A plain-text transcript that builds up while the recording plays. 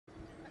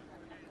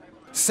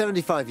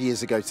75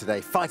 years ago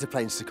today, fighter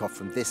planes took off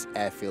from this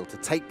airfield to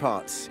take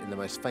part in the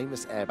most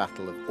famous air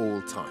battle of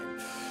all time.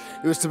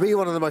 It was to be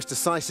one of the most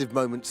decisive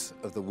moments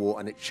of the war,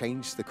 and it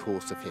changed the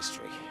course of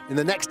history. In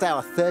the next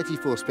hour,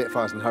 34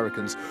 Spitfires and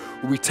Hurricanes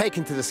will be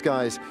taken to the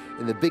skies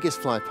in the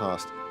biggest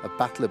flypast of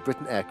Battle of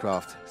Britain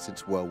aircraft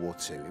since World War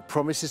II. It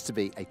promises to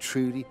be a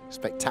truly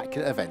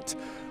spectacular event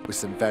with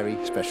some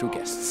very special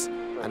guests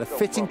and a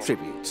fitting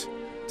tribute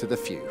to the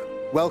few.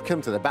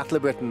 Welcome to the Battle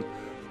of Britain,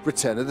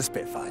 Return of the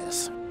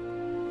Spitfires.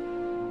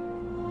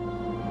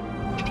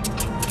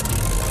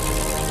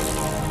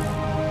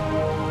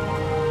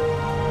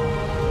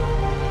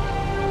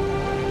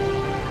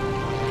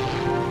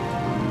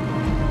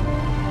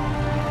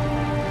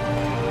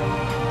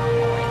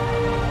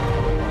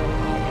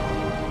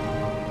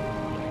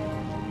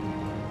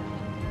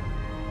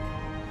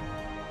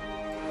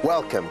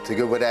 Welcome to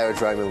Goodwood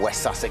Aerodrome in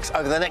West Sussex.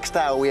 Over the next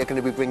hour, we are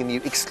going to be bringing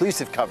you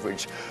exclusive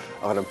coverage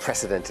of an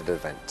unprecedented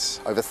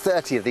event. Over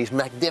 30 of these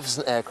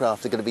magnificent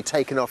aircraft are going to be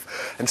taken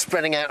off and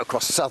spreading out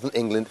across southern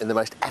England in the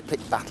most epic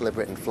Battle of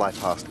Britain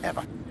flypast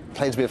ever.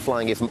 Planes have been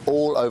flying here from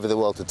all over the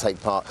world to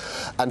take part,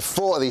 and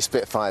 4 of these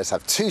Spitfires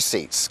have 2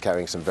 seats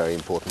carrying some very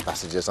important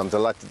passengers. I'm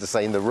delighted to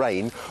say in the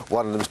rain,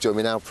 one of them's joined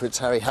me now. Prince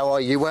Harry, how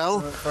are you? Well?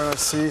 Very nice to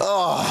see you.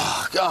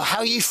 Oh, God, how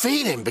are you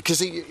feeling?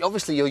 Because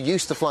obviously you're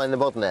used to flying the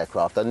modern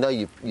aircraft. I know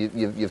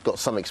you've got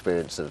some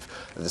experience of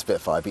the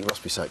Spitfire, but you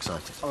must be so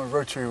excited. I'm a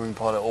rotary wing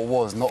pilot, or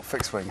was, not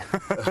fixed wing.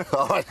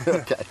 All right,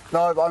 okay.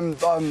 No,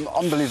 I'm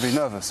unbelievably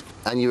nervous.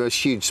 And you're a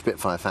huge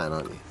Spitfire fan,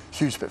 aren't you?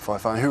 Huge Spitfire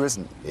fan. Who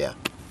isn't? Yeah.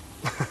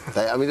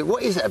 I mean,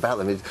 what is it about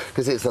them?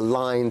 Because it's the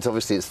lines,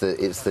 obviously, it's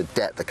the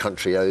depth. The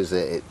country owes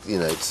it.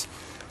 It's.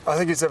 I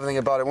think it's everything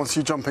about it. Once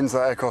you jump into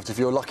that aircraft, if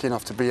you're lucky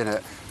enough to be in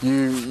it,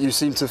 you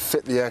seem to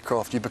fit the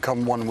aircraft. You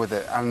become one with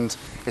it, and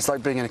it's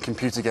like being in a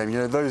computer game.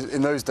 You know,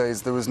 in those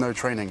days there was no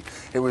training.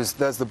 It was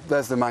there's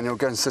the manual.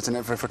 Go and sit in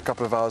it for a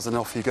couple of hours, and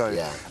off you go.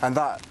 Yeah. And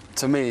that,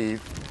 to me,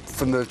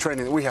 from the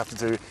training that we have to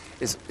do,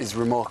 is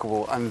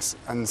remarkable, and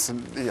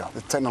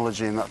the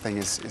technology in that thing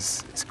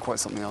is quite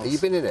something else. You've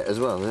been in it as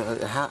well.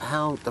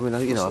 How? I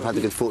mean, you know, I've had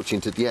the good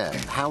fortune to. Yeah.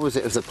 How was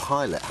it as a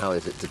pilot? How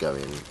is it to go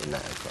in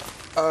that aircraft?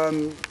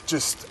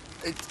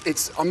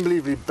 It's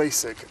unbelievably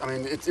basic. I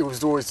mean, it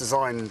was always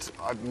designed.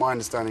 My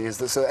understanding is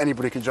that so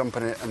anybody could jump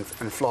in it and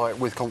fly it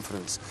with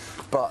confidence.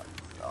 But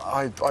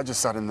I just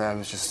sat in there and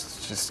was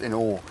just in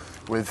awe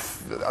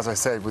with, as I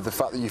said, with the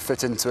fact that you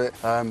fit into it,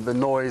 the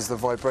noise, the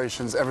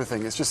vibrations,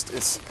 everything.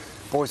 It's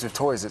boys with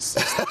toys. It's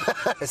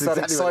that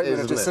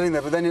excitement of just sitting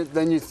there. But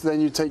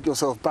then you take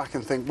yourself back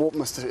and think, what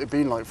must it have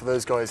been like for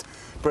those guys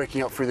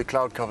breaking up through the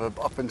cloud cover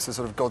up into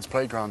sort of God's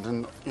playground,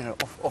 and you know,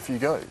 off you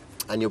go.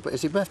 And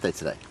it's your birthday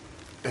today.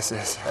 This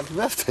is. Happy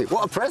birthday!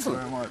 What a present!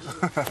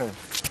 Thank you very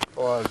much.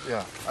 Well,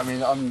 yeah. I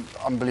mean, I'm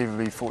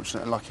unbelievably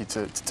fortunate and lucky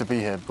to be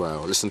here. Well,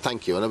 listen,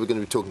 thank you. I know we're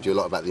going to be talking to you a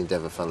lot about the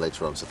Endeavour Fund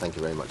later on, so thank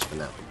you very much for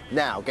now.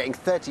 Now, getting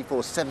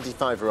 34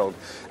 75-year-old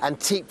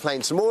antique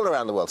planes from all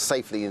around the world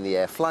safely in the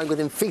air, flying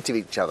within feet of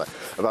each other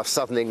above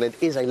southern England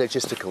is a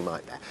logistical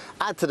nightmare.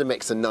 Add to the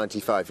mix a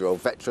 95-year-old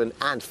veteran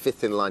and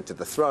fifth in line to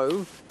the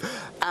throne,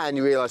 and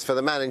you realise for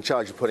the man in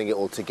charge of putting it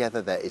all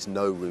together, there is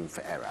no room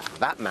for error.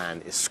 That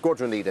man is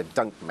Squadron Leader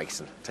Dunk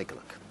Mason. Take a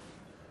look.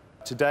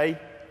 Today,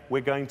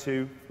 we're going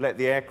to let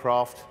the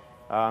aircraft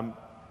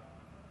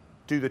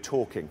do the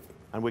talking,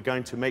 and we're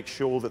going to make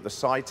sure that the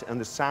sight and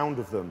the sound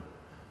of them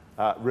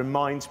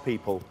reminds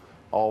people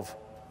of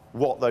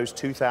what those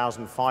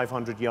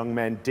 2,500 young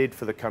men did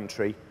for the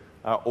country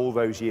all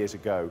those years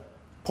ago.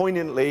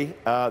 Poignantly,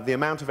 the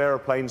amount of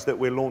aeroplanes that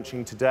we're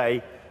launching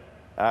today,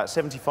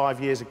 75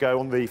 years ago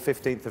on the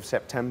 15th of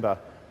September,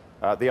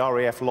 the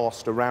RAF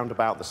lost around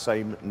about the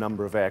same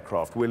number of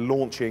aircraft. We're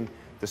launching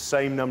the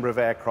same number of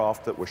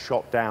aircraft that were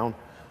shot down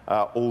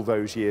all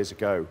those years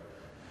ago.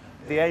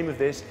 The aim of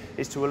this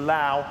is to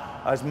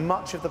allow as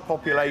much of the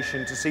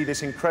population to see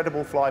this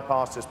incredible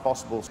flypast as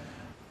possible.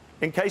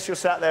 In case you're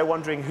sat there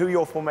wondering who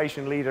your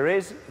formation leader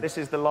is, this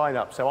is the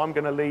lineup. So I'm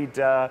going to lead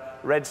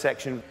red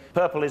section.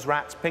 Purple is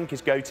Rats, pink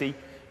is Goatee,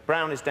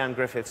 brown is Dan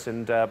Griffiths,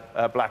 and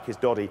black is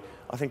Doddy.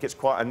 I think it's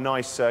quite a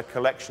nice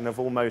collection of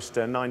almost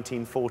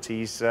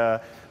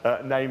 1940s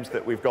names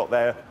that we've got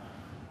there.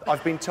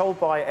 I've been told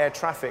by air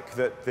traffic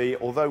that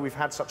although we've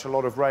had such a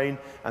lot of rain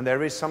and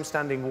there is some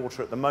standing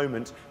water at the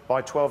moment,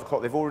 by 12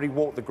 o'clock they've already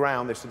walked the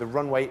ground, so the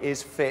runway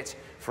is fit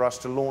for us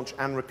to launch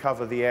and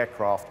recover the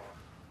aircraft.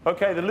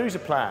 Okay, the loser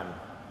plan.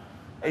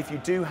 If you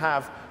do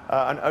have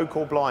an oak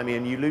or blimey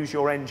and you lose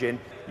your engine,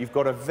 you've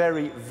got a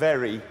very,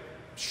 very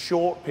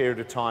short period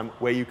of time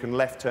where you can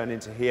left turn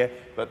into here,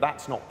 but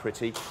that's not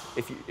pretty.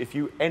 If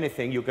you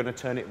anything, you're going to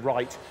turn it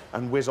right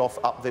and whiz off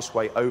up this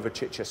way over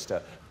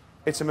Chichester.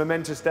 It's a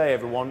momentous day,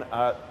 everyone.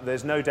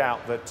 There's no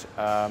doubt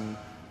that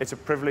it's a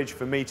privilege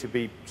for me to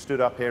be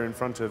stood up here in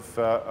front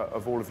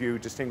of all of you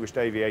distinguished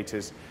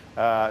aviators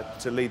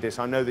to lead this.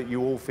 I know that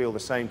you all feel the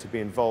same to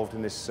be involved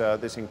in this,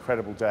 this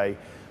incredible day.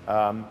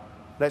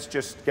 Let's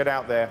just get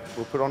out there,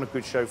 we'll put on a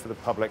good show for the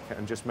public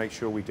and just make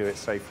sure we do it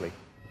safely.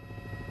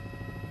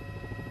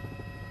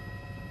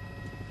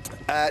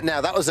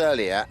 Now, that was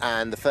earlier,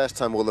 and the first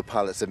time all the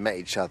pilots had met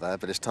each other,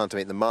 but it's time to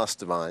meet the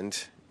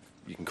mastermind,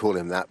 you can call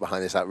him that,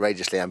 behind this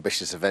outrageously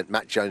ambitious event,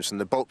 Matt Jones from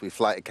the Boltby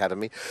Flight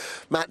Academy.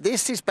 Matt,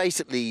 this is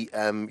basically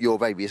your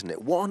baby, isn't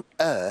it? What on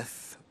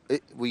earth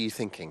were you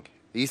thinking?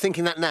 Are you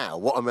thinking that now?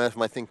 What on earth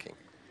am I thinking?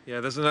 Yeah,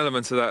 there's an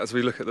element to that as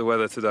we look at the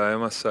weather today, I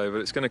must say, but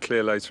it's going to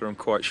clear later, I'm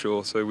quite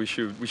sure, so we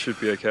should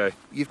be okay.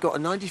 You've got a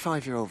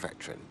 95-year-old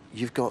veteran.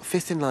 You've got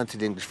fifth in line to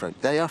the English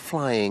front. They are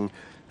flying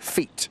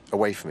feet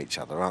away from each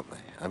other, aren't they?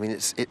 I mean,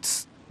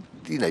 it's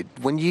you know,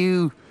 when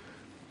you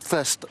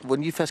first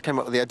came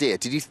up with the idea,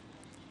 did you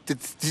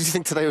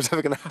think today was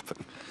ever going to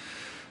happen?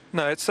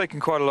 No, it's taken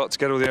quite a lot to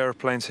get all the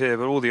aeroplanes here,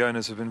 but all the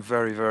owners have been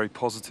very, very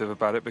positive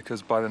about it,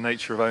 because by the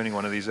nature of owning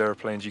one of these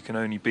aeroplanes, you can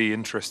only be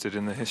interested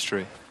in the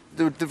history.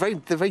 They're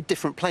very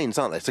different planes,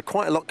 aren't they? So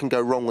quite a lot can go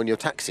wrong when you're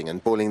taxiing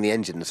and boiling the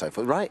engine and so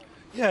forth, right?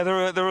 Yeah,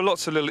 there are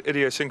lots of little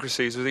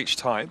idiosyncrasies with each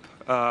type.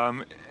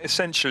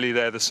 Essentially,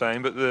 they're the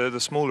same, but the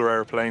smaller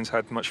aeroplanes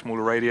had much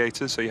smaller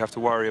radiators, so you have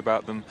to worry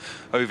about them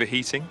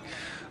overheating.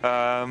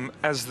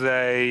 As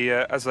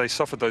they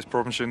suffered those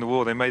problems during the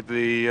war, they made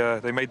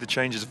the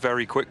changes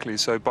very quickly.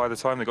 So by the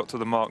time they got to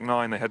the Mark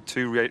 9, they had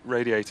 2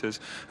 radiators,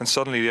 and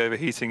suddenly the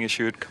overheating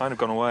issue had kind of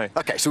gone away.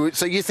 Okay, so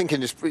you're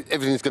thinking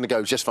everything's going to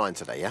go just fine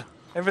today, yeah?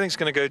 Everything's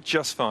going to go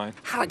just fine.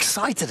 How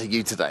excited are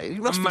you today?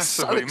 You must be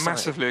so excited.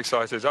 Massively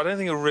excited. I don't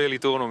think it'll really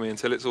dawn on me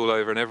until it's all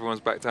over and everyone's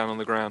back down on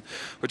the ground.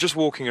 But just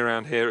walking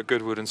around here at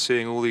Goodwood and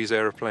seeing all these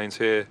aeroplanes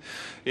here,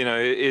 you know,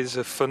 it is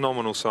a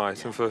phenomenal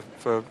sight. And for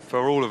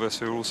all of us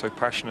who are also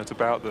passionate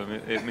about them,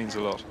 it means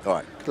a lot. All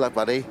right. Good luck,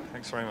 buddy.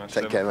 Thanks very much.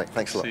 Take care, mate.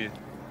 Thanks a lot. See you.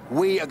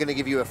 We are going to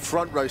give you a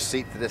front row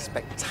seat to this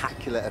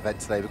spectacular event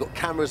today. We've got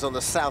cameras on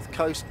the south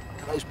coast.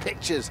 Look at those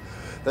pictures.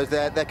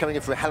 They're coming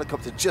in from a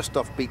helicopter just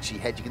off Beachy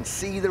Head. You can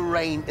see the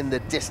rain in the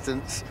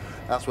distance.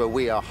 That's where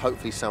we are.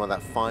 Hopefully some of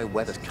that fine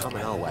weather's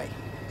coming our way.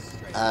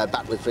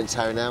 Back with Prince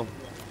Harry now,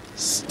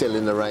 still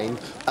in the rain.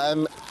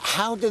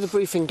 How did the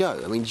briefing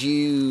go? I mean,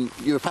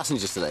 you're a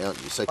passenger today,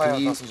 aren't you? So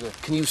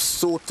can you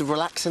sort of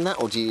relax in that,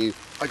 or do you?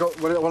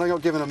 When I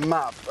got given a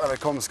map and a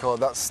comms card,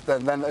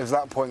 then it was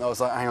that point I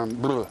was like, hang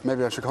on,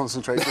 maybe I should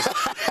concentrate.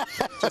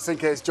 Just in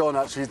case John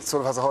actually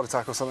sort of has a heart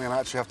attack or something and I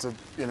actually have to,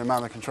 you know,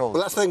 man the controls.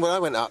 Well, that's the thing. When I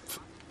went up,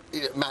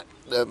 Matt,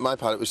 my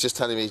pilot, was just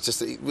telling me,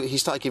 he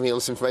started giving me all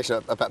this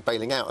information about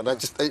bailing out, and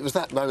it was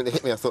that moment it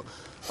hit me. I thought,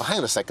 oh, hang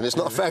on a second, it's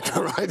not a fair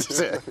go ride, is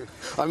it?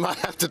 I might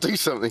have to do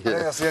something here. I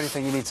think that's the only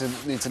thing you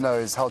need to know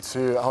is how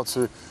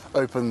to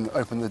open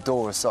the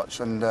door as such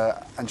and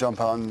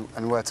jump out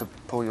and where to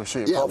pull your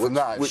chute. Yeah, apart from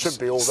that, it should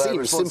be all their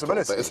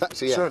responsibility. Simple, but it's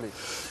actually, yeah. Surely.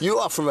 You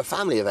are from a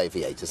family of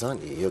aviators,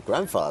 aren't you? Your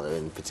grandfather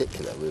in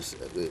particular was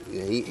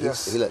he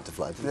learned to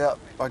fly, didn't he? Yeah,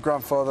 my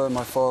grandfather,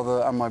 my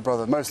father and my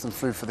brother, most of them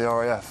flew for the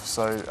RAF,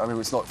 so I mean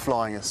it's not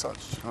flying as such,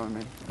 you know what I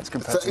mean? It's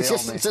compared to the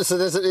army.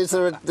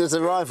 So there's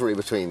a rivalry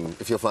between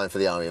if you're flying for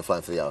the army and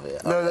flying for the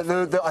RAF?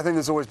 No, I think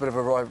there's always a bit of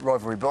a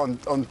rivalry,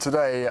 but on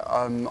today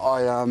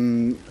I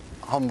am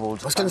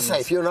humbled. I was going to say,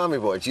 if you're an army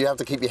boy, do you have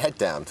to keep your head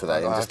down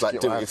today and just like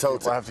do what you're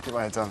told to? I have to keep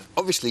my head down.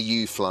 Obviously,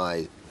 you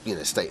fly, you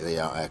know,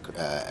 state-of-the-art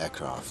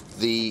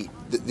aircraft. You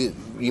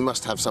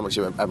must have so much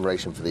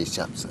admiration for these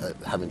chaps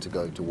having to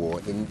go to war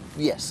in,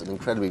 yes, an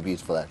incredibly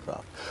beautiful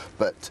aircraft,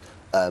 but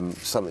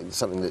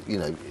something that, you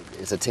know,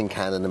 is a tin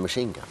can and a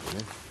machine gun, you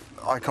know?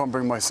 I can't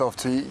bring myself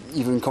to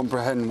even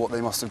comprehend what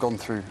they must have gone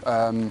through,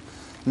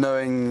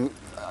 knowing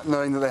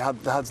that they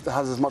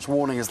had as much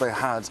warning as they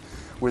had,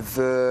 with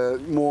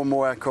more and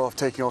more aircraft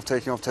taking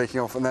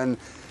off, and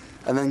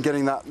then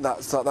getting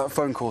that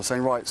phone call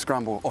saying, right,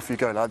 scramble, off you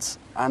go, lads,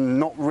 and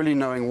not really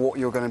knowing what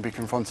you're going to be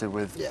confronted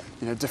with. Yeah.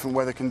 You know, different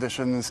weather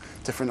conditions,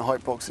 different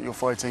height blocks that you're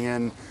fighting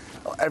in,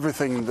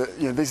 everything that,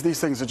 you know, these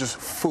things are just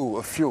full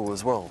of fuel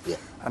as well. Yeah.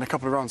 And a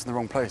couple of rounds in the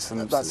wrong place,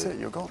 and that's it,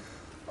 you're gone.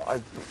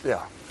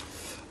 Yeah.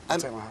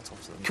 Take my hat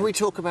off to them. Can we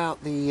talk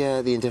about the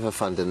Endeavour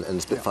Fund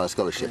and Spitfire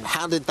Scholarship?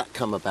 How did that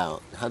come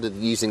about? How did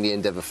using the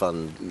Endeavour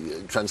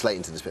Fund translate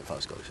into the Spitfire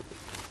Scholarship?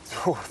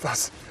 Oh,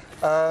 that's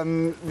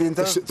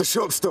the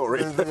short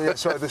story.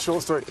 The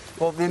short story.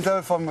 Well, the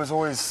Endeavour Fund was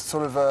always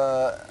sort of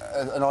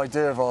an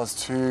idea of ours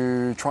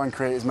to try and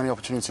create as many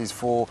opportunities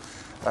for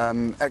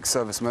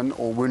ex-servicemen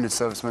or wounded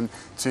servicemen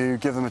to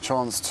give them a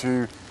chance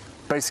to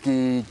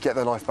basically get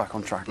their life back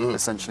on track,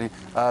 essentially,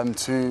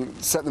 to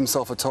set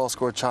themselves a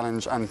task or a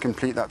challenge and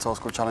complete that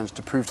task or challenge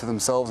to prove to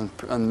themselves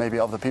and maybe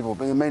other people,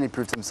 but mainly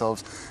prove to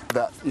themselves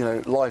that, you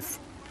know, life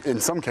in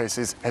some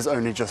cases has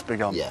only just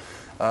begun. Yeah.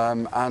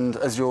 And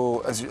as we'll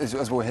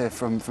hear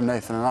from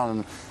Nathan and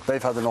Alan,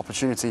 they've had an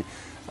opportunity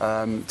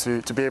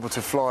to be able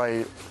to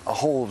fly a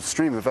whole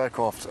stream of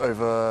aircraft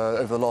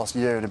over the last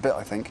year and a bit,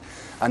 I think.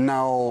 And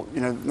now,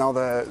 you know,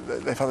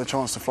 they've had the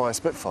chance to fly a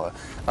Spitfire.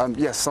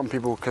 Yes, some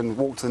people can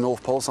walk to the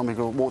North Pole, some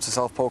people walk to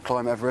South Pole,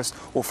 climb Everest,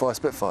 or fly a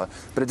Spitfire.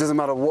 But it doesn't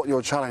matter what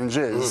your challenge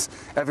is,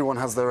 everyone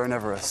has their own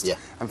Everest. Yeah.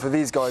 And for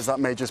these guys, that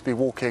may just be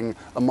walking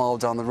a mile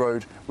down the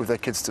road with their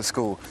kids to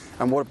school.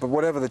 And but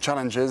whatever the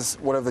challenge is,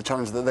 whatever the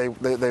challenge that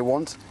they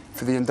want,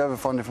 for the Endeavour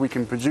Fund, if we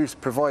can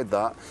provide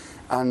that,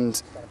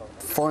 and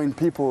find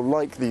people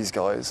like these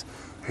guys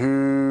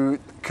who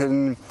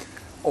can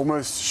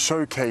almost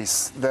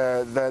showcase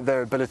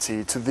their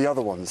ability to the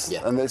other ones.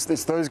 Yeah. And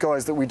it's those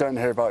guys that we don't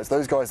hear about. It's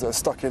those guys that are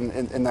stuck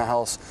in their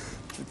house,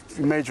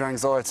 major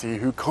anxiety,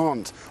 who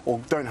can't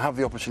or don't have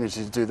the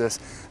opportunity to do this,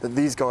 that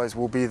these guys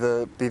will be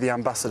the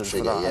ambassadors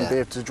for that, and be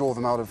able to draw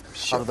them out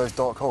of those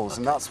dark holes.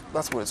 And that's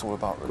what it's all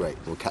about, really.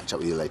 Great, we'll catch up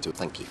with you later.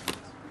 Thank you.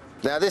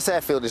 Now, this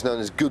airfield is known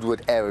as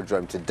Goodwood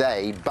Aerodrome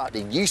today, but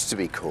it used to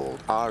be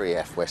called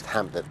RAF West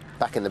Hampton.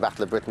 Back in the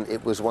Battle of Britain,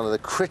 it was one of the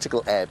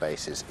critical air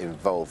bases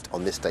involved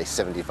on this day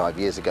 75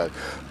 years ago,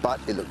 but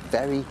it looked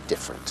very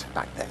different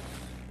back then.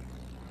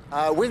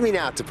 With me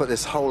now to put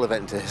this whole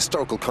event into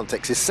historical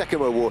context is Second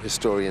World War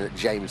historian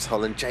James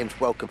Holland. James,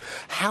 welcome.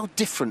 How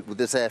different would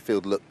this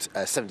airfield looked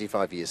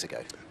 75 years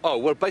ago? Oh,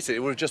 well, basically, it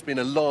would have just been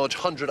a large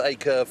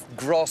 100-acre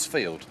grass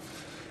field.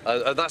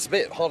 And that's a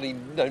bit, hardly,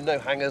 no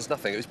hangars,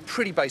 nothing. It was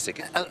pretty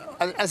basic.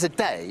 And as a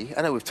day,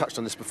 I know we've touched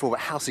on this before, but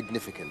how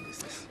significant is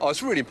this? Oh,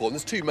 it's really important.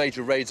 There's two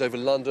major raids over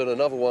London,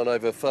 another one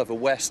over further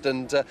west,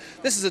 and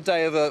this is a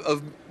day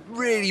of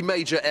really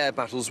major air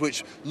battles,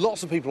 which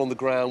lots of people on the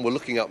ground were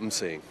looking up and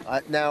seeing.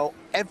 Now,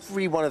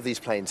 every one of these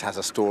planes has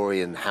a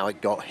story and how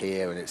it got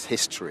here and its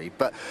history,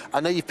 but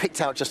I know you've picked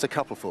out just a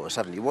couple for us,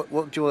 haven't you? What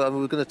do you want,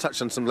 we're going to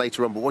touch on some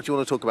later on, but what do you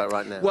want to talk about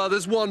right now? Well,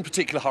 there's one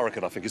particular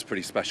Hurricane I think is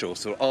pretty special,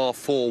 so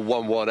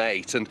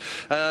R4118,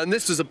 and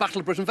this was a Battle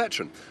of Britain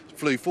veteran.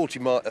 Flew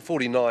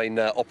 49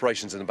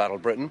 operations in the Battle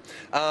of Britain,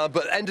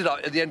 but ended up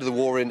at the end of the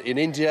war in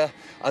India,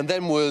 and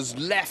then was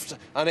left,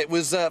 and it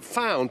was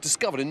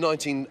discovered in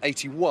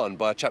 1981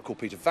 by a chap called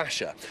Peter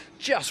Vasher,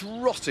 just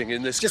rotting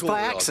in this Just by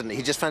courtyard. accident?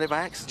 He just found it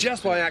by accident?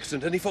 Just by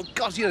accident, and he thought,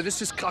 God,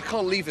 I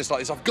can't leave this like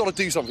this, I've got to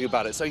do something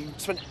about it. So he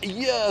spent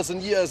years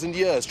and years and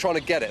years trying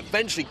to get it.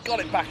 Eventually got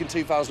it back in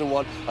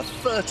 2001, a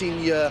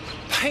 13-year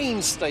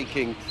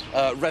painstaking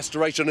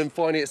restoration, and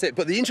finally it's it.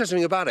 But the interesting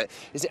thing about it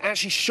is it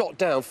actually shot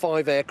down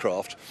 5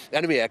 aircraft,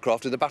 enemy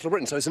aircraft, in the Battle of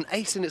Britain, so it's an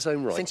ace in its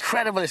own right. It's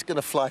incredible it's going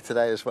to fly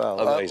today as well.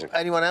 Amazing.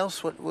 Anyone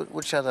else?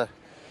 Which other?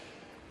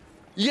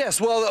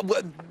 Yes, well,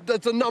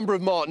 there's a number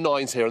of Mark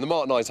 9s here, and the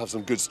Mark 9s have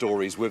some good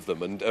stories with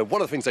them. And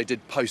one of the things they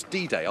did post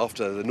D-Day,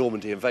 after the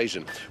Normandy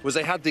invasion, was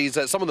they had these,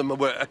 some of them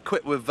were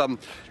equipped with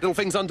little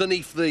things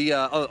underneath the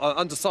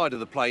underside of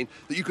the plane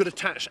that you could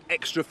attach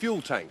extra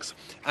fuel tanks.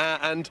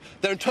 And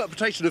their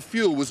interpretation of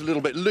fuel was a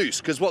little bit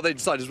loose, because what they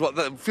decided is what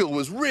the fuel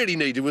was really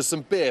needed was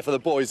some beer for the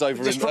boys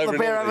over Just in put the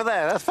beer over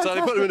there. That's so they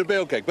put them in a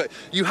beal keg. But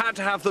you had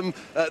to have them,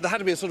 there had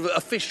to be a sort of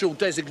official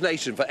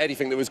designation for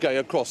anything that was going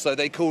across, so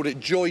they called it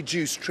Joy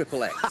Juice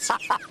Triple X.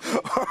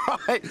 All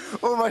right,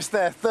 almost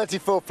there.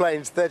 34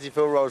 planes,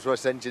 34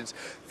 Rolls-Royce engines,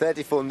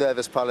 34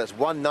 nervous pilots,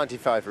 one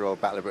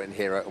 95-year-old Battle of Britain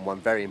hero and one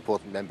very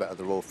important member of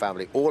the royal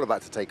family, all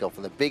about to take off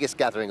on the biggest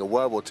gathering of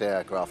World War II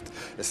aircraft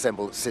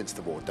assembled since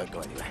the war. Don't go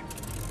anywhere.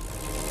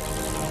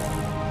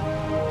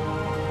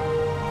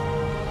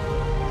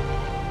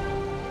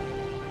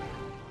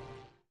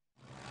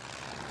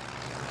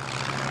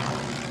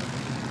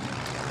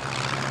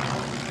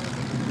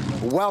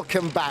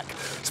 Welcome back.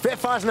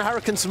 Spitfires and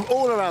Hurricanes from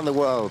all around the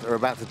world are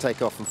about to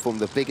take off and form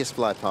the biggest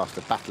flypast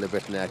of Battle of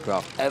Britain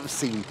aircraft ever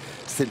seen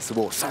since the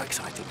war. So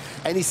exciting.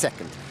 Any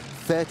second,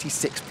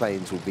 36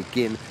 planes will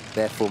begin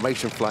their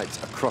formation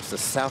flights across the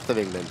south of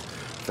England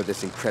for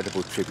this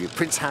incredible tribute.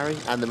 Prince Harry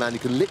and the man who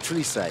can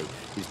literally say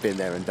he's been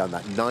there and done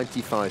that,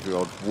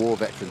 95-year-old war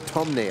veteran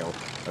Tom Neal,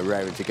 are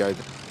raring to go.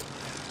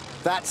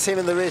 That's him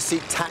in the rear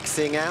seat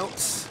taxiing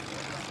out.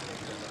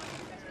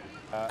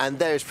 And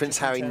there is Prince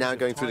Harry now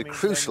going through the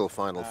crucial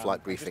final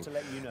flight briefing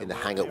in the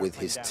hangar with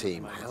his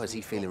team. How is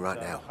he feeling right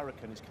now?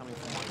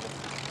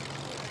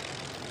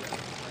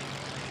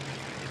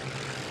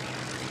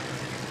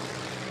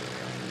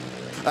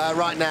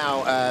 Right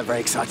now, very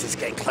excited, it's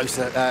getting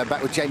closer.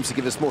 Back with James to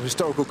give us more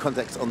historical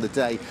context on the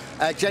day.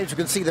 James, we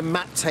can see the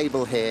map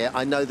table here.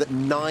 I know that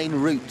 9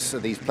 routes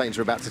these planes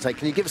are about to take.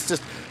 Can you give us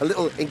just a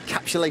little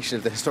encapsulation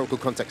of the historical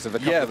context of a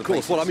couple of the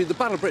places? Well, I mean, the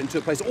Battle of Britain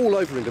took place all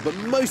over England, but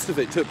most of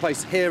it took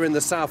place here in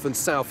the south and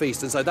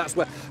southeast, and so that's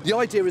where the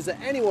idea is that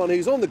anyone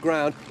who's on the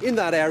ground in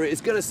that area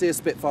is going to see a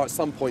Spitfire at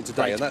some point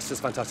today, and that's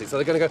just fantastic. So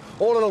they're going to go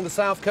all along the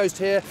south coast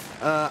here,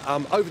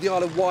 over the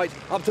Isle of Wight,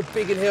 up to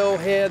Biggin Hill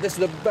here. This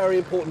is a very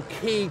important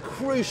key,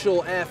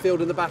 crucial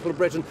airfield in the Battle of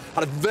Britain.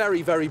 Had a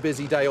very, very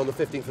busy day on the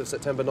 15th of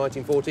September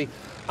 1940.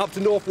 Up to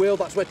North Weald,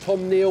 that's where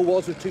Tom Neal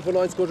was with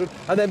 249 Squadron.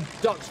 And then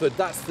Duxford,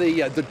 that's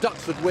the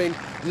Duxford wing,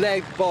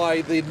 led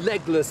by the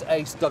legless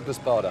ace Douglas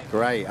Bader.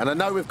 Great, and I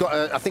know we've got,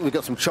 I think we've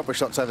got some chopper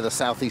shots over the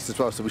southeast as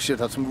well, so we should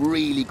have some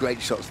really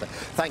great shots there.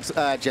 Thanks,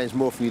 James,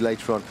 more from you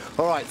later on.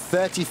 All right,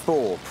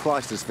 34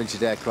 priceless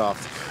vintage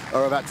aircraft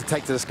are about to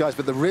take to the skies,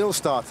 but the real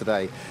star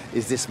today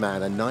is this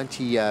man, a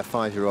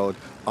 95-year-old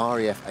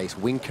RAF ace,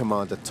 Wing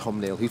Commander Tom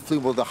Neal, who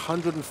flew more than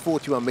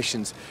 141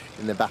 missions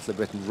in the Battle of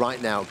Britain,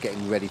 right now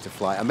getting ready to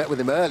fly. I met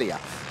with him earlier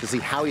to see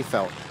how he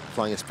felt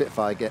flying a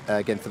Spitfire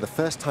again for the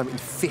first time in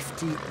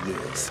 50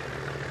 years.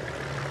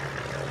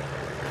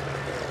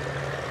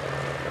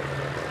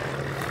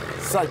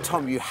 So,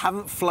 Tom, you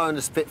haven't flown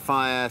a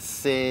Spitfire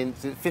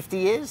since 50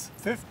 years?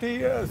 50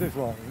 years it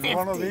was. 50?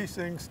 One of these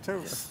things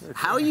too.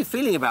 How are you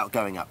feeling about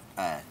going up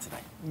today?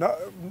 No,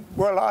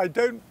 well, I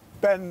don't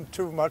bend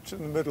too much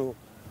in the middle,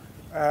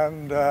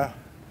 and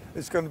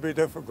it's going to be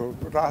difficult,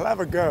 but I'll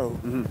have a go.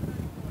 Mm-hmm.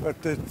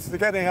 But it's the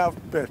getting out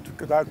bit,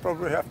 because I'd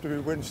probably have to be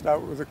winched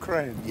out with a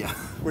crane, yeah,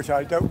 which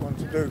I don't want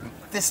to do.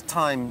 This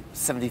time,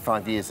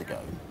 75 years ago,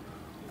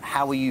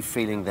 how were you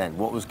feeling then?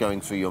 What was going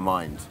through your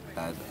mind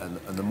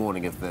on the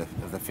morning of the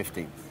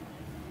 15th?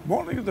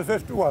 Morning of the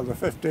 15th, well, the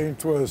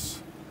 15th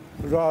was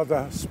a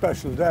rather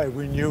special day.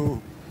 We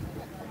knew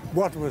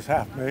what was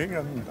happening,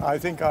 and I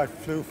think I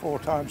flew 4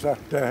 times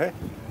that day,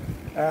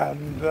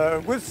 and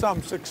with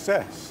some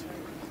success.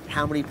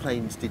 How many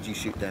planes did you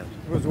shoot down?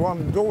 There was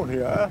one dawn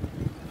here,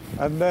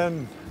 and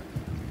then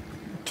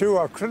 2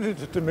 are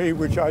credited to me,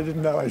 which I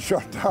didn't know I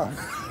shot down.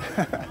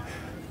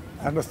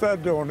 And a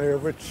third dawn here,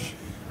 which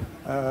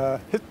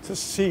hit the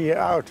sea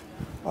out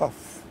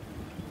of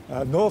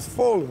North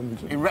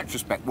Foreland. In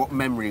retrospect, what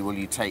memory will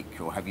you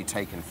take, or have you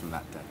taken from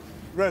that day?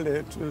 Really,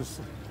 it was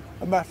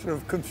a matter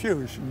of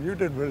confusion. You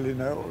didn't really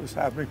know what was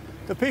happening.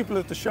 The people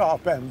at the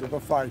sharp end of a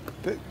fight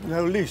didn't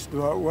know least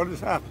about what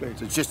is happening.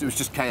 So it was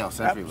just chaos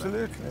everywhere?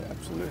 Absolutely,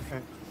 absolutely.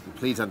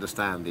 Please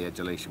understand the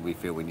adulation we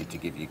feel we need to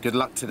give you. Good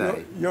luck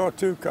today. You're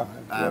too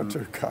kind. You're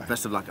too kind.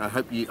 Best of luck. I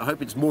hope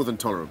it's more than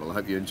tolerable. I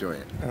hope you enjoy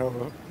it.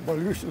 Well,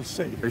 you shall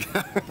see.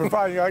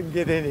 Providing I can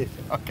get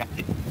anything. Okay.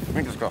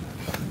 Fingers crossed.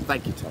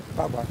 Thank you, Tom.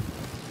 Bye-bye.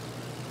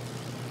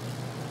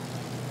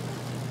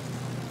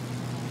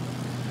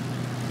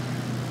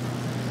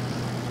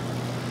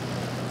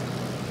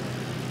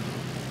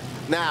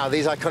 Now,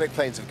 these iconic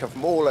planes have come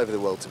from all over the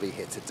world to be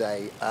here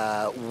today.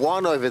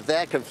 One over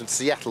there comes from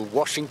Seattle,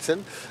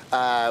 Washington.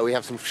 We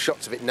have some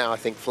shots of it now, I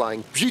think,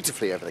 flying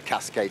beautifully over the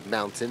Cascade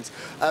Mountains.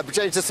 But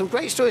James, there's some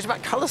great stories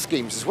about colour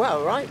schemes as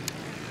well, right?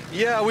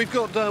 Yeah, we've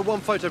got one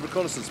photo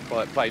reconnaissance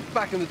plane.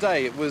 Back in the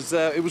day, it was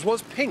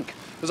once pink.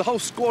 There's a whole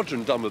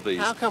squadron done with these.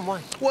 How come?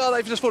 Why? Well,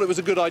 they just thought it was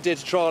a good idea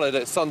to trial it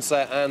at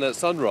sunset and at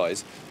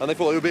sunrise, and they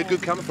thought it would be a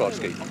good camouflage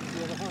scheme.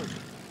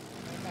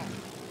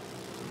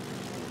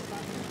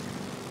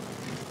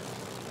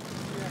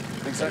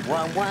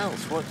 Wow,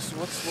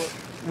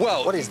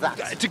 Well, what is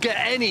that? To get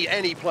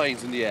any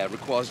planes in the air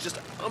requires just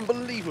an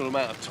unbelievable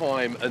amount of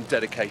time and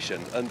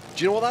dedication. And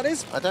do you know what that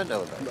is? I don't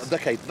know what that is.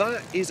 Okay,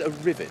 that is a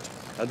rivet.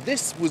 And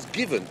this was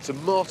given to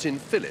Martin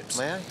Phillips.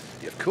 May I?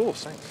 Yeah, of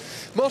course.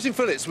 Thanks. Martin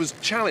Phillips was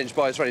challenged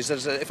by his friend. He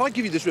said, if I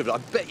give you this rivet, I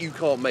bet you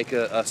can't make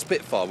a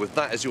Spitfire with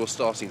that as your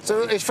starting point.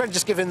 So his friend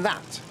just gave him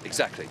that?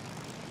 Exactly.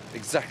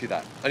 Exactly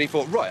that. And he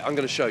thought, right, I'm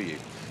going to show you.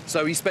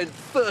 So he spent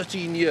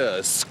 13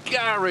 years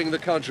scouring the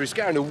country,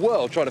 scouring the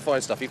world, trying to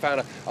find stuff. He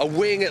found a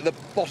wing at the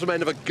bottom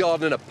end of a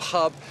garden in a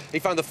pub. He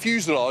found the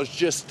fuselage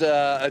just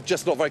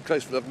not very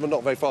close,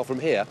 not very far from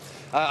here.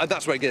 And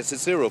that's where he gets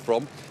its serial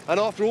from. And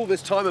after all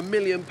this time, £1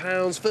 million,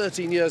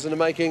 13 years in the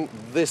making,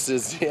 this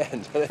is the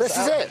end. This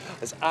is it?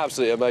 It's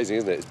absolutely amazing,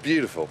 isn't it? It's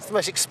beautiful. It's the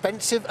most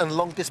expensive and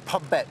longest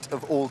pub bet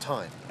of all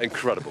time.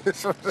 Incredible.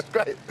 It's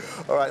great.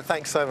 All right,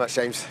 thanks so much,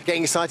 James.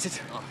 Getting excited?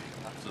 Oh,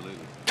 absolutely.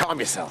 Calm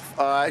yourself.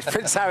 All right,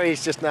 Prince Harry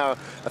is just now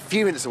a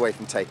few minutes away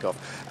from takeoff.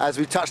 As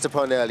we touched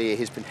upon earlier,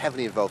 he's been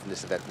heavily involved in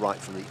this event right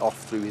from the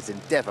off through his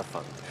Endeavour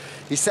Fund.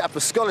 He set up a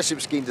scholarship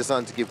scheme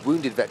designed to give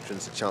wounded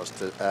veterans a chance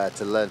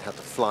to learn how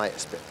to fly a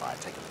Spitfire.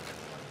 Take a look.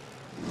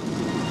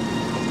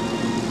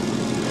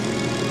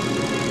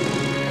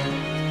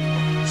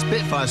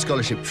 Spitfire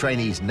Scholarship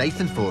trainees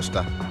Nathan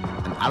Forster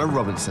and Alan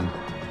Robinson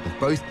have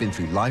both been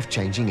through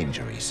life-changing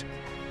injuries.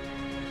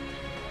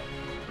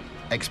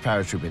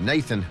 Ex-paratrooper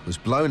Nathan was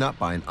blown up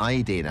by an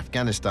IED in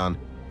Afghanistan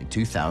in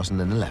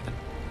 2011.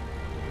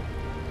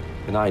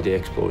 An IED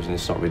explosion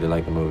is not really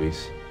like the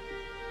movies.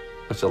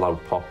 It's a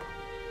loud pop.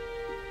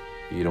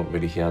 You don't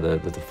really hear the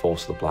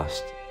force of the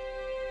blast.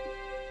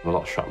 A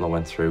lot of shrapnel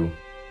went through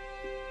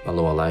my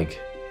lower leg,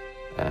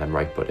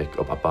 right buttock,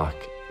 up my back.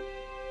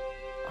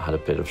 I had a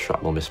bit of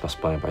shrapnel miss my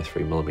spine by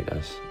 3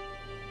 millimeters,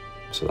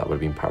 so that would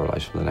have been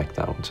paralysed from the neck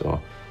down.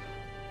 So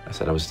I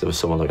said there was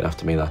someone looking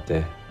after me that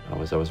day. I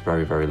was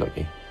very, very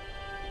lucky.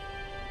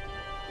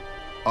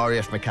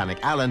 RAF mechanic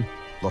Alan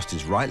lost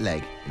his right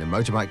leg in a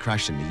motorbike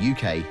crash in the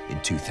UK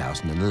in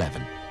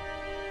 2011.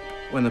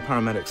 When the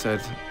paramedic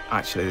said,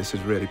 actually, this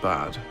is really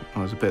bad,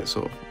 I was a bit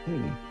sort of,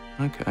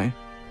 okay.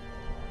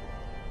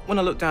 When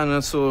I looked down and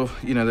I saw,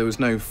 you know, there was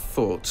no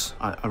faults,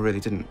 I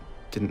really didn't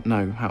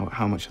know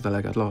how much of the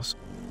leg I'd lost.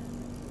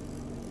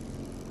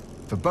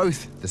 For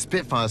both, the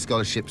Spitfire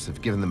scholarships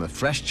have given them a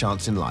fresh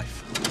chance in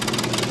life.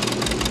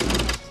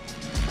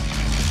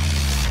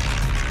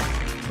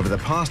 Over the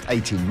past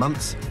 18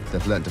 months,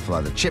 they've learned to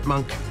fly the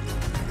Chipmunk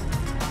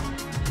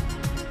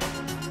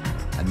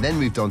and then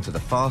moved on to the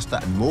faster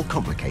and more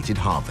complicated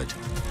Harvard.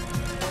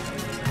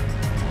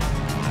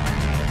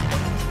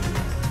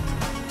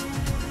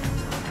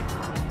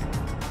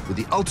 With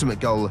the ultimate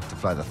goal to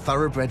fly the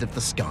thoroughbred of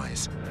the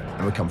skies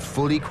and become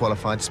fully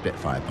qualified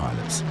Spitfire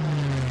pilots.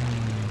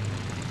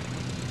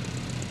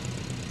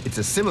 It's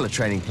a similar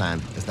training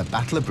plan as the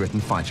Battle of Britain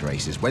fighter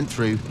races went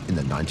through in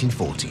the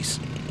 1940s.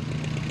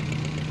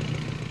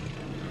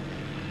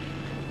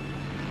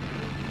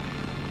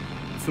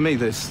 For me,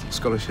 this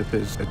scholarship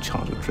is a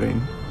childhood dream.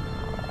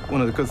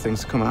 One of the good things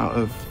to come out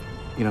of,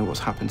 you know,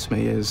 what's happened to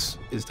me is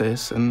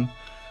this, and,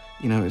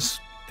 you know, it's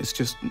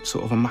just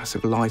sort of a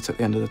massive light at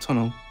the end of the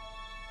tunnel.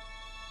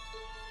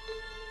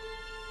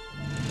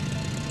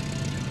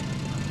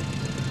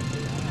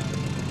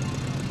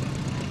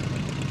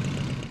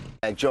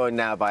 Joined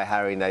now by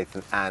Harry,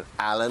 Nathan and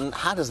Alan.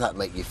 How does that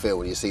make you feel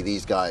when you see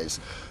these guys,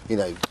 you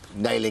know,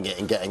 nailing it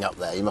and getting up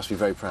there? You must be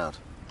very proud.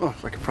 Oh,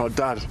 like a proud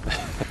dad.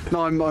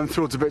 No, I'm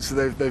thrilled to bits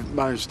that they've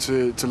managed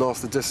to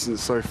last the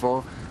distance so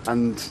far,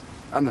 and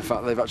the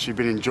fact that they've actually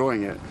been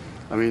enjoying it.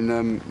 I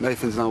mean,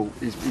 Nathan's now,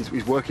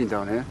 he's working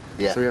down here,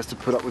 yeah. So he has to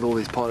put up with all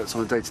these pilots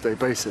on a day-to-day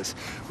basis,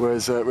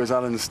 whereas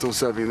Alan's still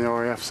serving in the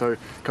RAF, so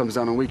comes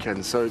down on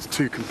weekends. So it's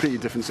two completely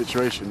different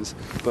situations,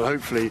 but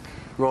hopefully,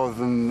 rather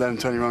than them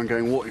turning around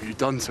going, "What have you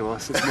done to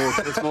us?"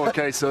 it's more a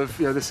case of,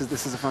 you know, this is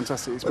a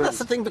fantastic experience. Well, that's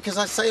the thing, because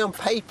I say on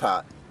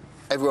paper,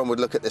 everyone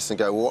would look at this and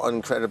go, "What an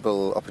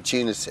incredible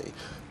opportunity,"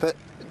 but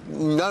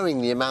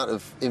knowing the amount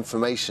of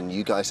information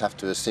you guys have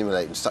to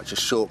assimilate in such a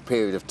short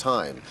period of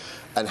time,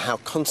 and how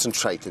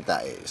concentrated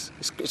that is,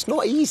 it's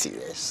not easy,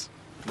 this.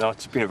 No,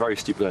 it's been a very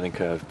steep learning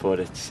curve, but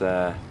it's,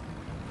 I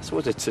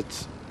suppose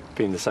it's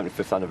been the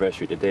 75th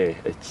anniversary today.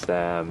 It's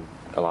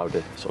allowed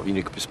a sort of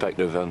unique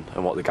perspective on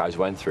what the guys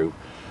went through.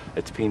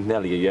 It's been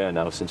nearly a year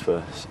now since we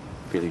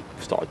really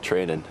started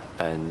training,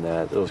 and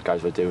those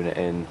guys were doing it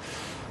in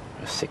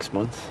 6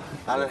 months.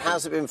 Alan,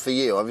 how's it been for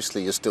you?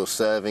 Obviously, you're still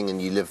serving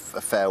and you live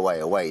a fair way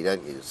away,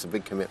 don't you? It's a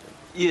big commitment.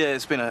 Yeah,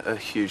 it's been a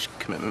huge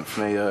commitment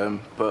for me,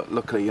 but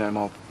luckily, you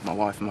know, my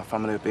wife and my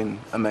family have been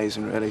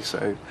amazing, really.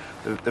 So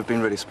they've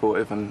been really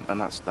supportive, and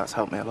that's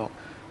helped me a lot.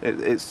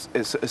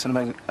 It's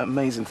an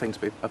amazing thing to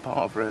be a part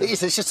of, really.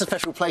 It's just a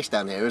special place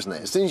down here, isn't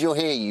it? As soon as you're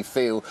here, you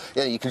feel,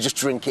 you know, you can just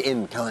drink it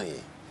in, can't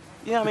you?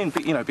 Yeah, I mean,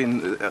 you know,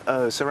 being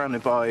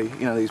surrounded by,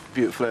 you know, these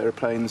beautiful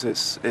aeroplanes,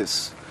 it's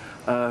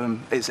a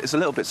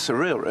little bit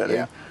surreal, really.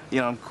 Yeah. You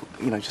know,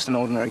 I'm just an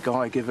ordinary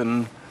guy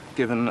given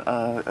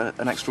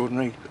an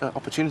extraordinary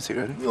opportunity,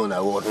 really. You're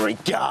no ordinary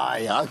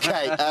guy.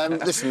 OK,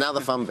 listen, now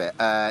the fun bit.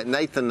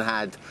 Nathan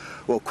had,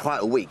 well,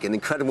 quite a week, an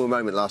incredible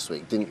moment last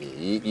week, didn't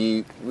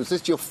you? Was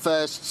this your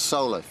first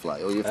solo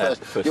flight, or your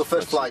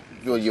first flight?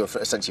 You're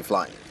essentially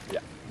flying.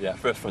 Yeah,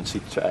 first front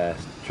seat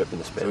trip in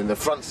the Spit. So in the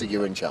front seat,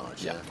 you're in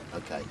charge. Yeah.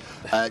 OK.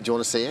 Do you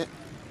want to see it?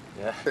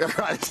 Yeah.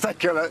 Right, let's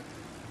take a look.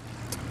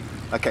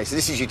 OK, so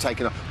this is you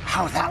taking off.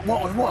 How's that?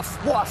 What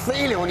a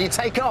feeling when you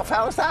take off.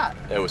 How was that?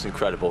 It was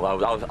incredible. I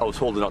was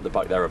holding up the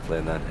back of the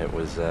aeroplane then. It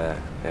was, yeah,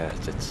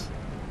 it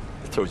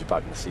throws you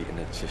back in the seat, and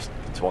it's just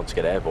wants to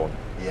get airborne.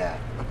 Yeah.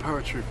 A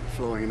paratrooper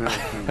flying an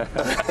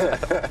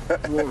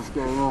airplane. What was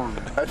going on?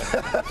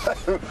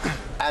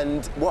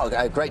 And what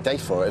a great day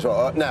for it as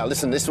well. Now,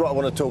 listen, this is what I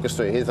want to talk us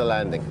through. Here's the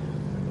landing.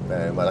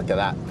 Well, look at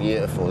that,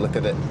 beautiful. Look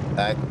at it.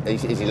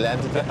 Is he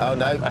landed it? Oh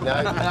no,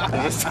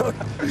 is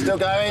he still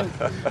going?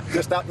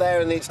 Just up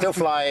there and it's still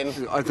flying.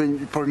 I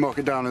think you'd probably mark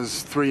it down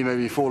as 3,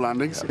 maybe 4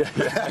 landings.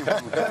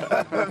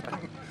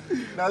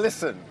 Now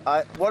listen,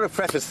 I want to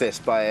preface this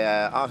by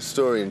our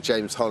historian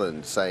James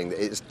Holland saying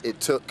that it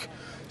took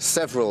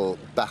several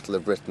Battle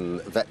of Britain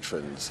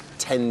veterans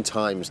 10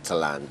 times to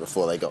land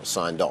before they got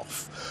signed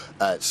off.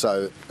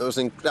 So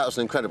that was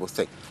an incredible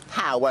thing.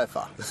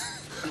 However,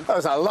 there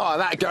was a lot of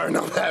that going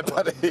on there,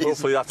 buddy.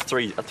 Hopefully that's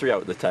 3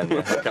 out of the 10.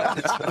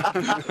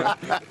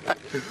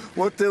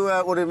 What do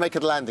we make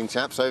of the landing,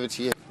 chaps? Over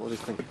to you. What do you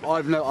think?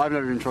 I've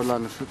never even tried to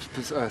land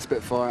a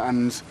Spitfire,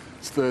 and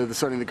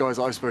certainly the guys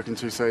that I've spoken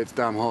to say it's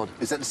damn hard.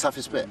 Is that the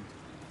toughest bit?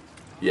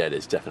 Yeah, it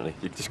is, definitely.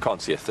 You just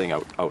can't see a thing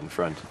out in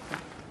front.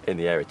 In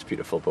the air, it's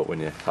beautiful, but when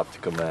you have to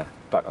come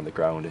back on the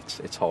ground,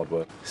 it's hard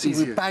work. See,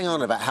 we bang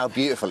on about how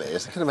beautiful it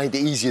is. It could have made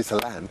it easier to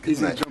land.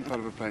 Easier to jump out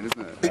of a plane, isn't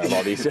it? Yeah, a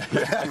lot easier.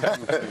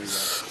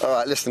 All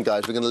right, listen,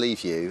 guys, we're going to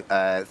leave you.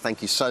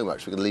 Thank you so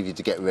much. We're going to leave you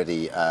to get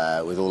ready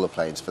with all the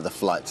planes for the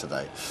flight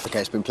today. OK,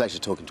 it's been a pleasure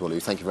talking to all of you.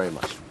 Thank you very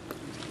much.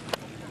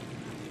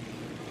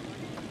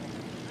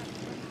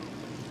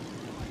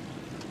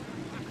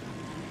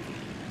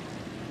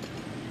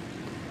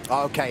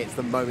 OK, it's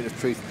the moment of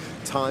truth.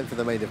 Time for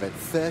the main event.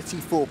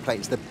 34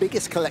 planes, the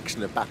biggest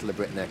collection of Battle of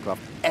Britain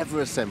aircraft ever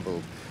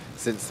assembled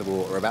since the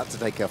war, are about to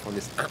take off on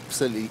this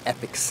absolutely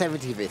epic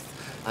 75th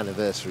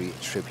anniversary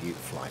tribute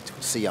flight.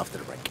 We'll see you after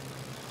the break.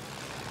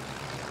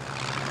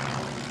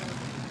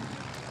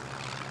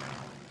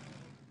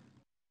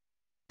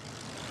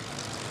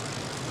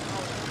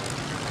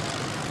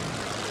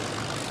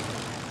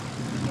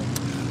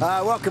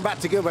 Welcome back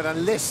to Gilbert,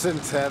 and listen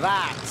to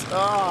that.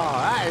 Oh,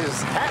 that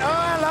is...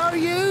 Oh, hello,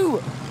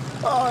 you!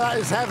 Oh, that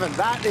is heaven.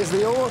 That is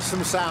the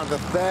awesome sound of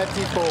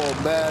 34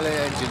 Merlin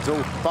engines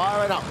all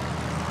firing up,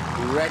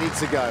 ready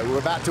to go. We're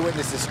about to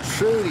witness this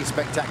truly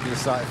spectacular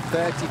sight of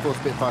 34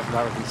 Spitfires and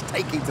Hurricanes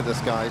taking to the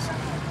skies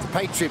to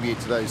pay tribute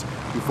to those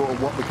who fought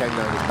on what became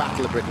known as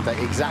Battle of Britain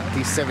Day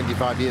exactly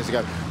 75 years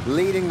ago.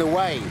 Leading the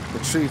way, the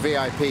true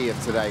VIP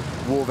of today,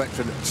 war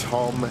veteran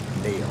Tom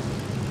Neal.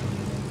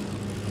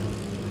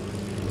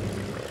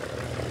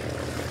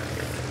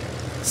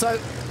 So,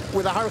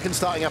 with a hurricane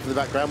starting up in the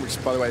background,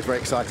 which, by the way, is very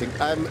exciting,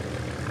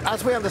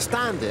 as we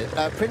understand it,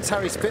 Prince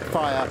Harry's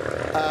Spitfire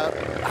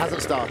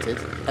hasn't started,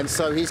 and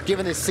so he's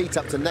given his seat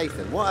up to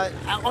Nathan. What,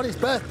 on his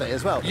birthday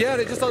as well? Yeah,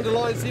 and it just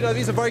underlines, you know,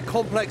 these are very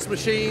complex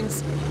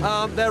machines.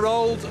 They're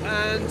old,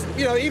 and,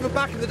 you know, even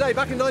back in the day,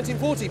 back in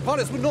 1940,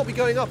 pilots would not be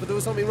going up if there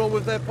was something wrong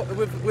with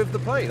the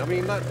plane. I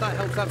mean, that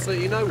helps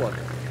absolutely no one.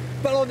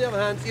 But on the other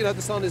hand, you know,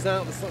 the sun is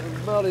out, the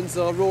Merlins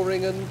are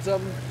roaring, and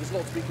there's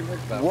lots to be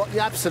convinced about. What?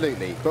 Yeah,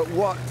 absolutely. But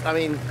what, I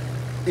mean,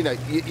 you know,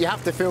 you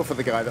have to feel for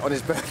the guy that on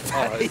his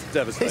birthday, it's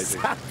devastating. He's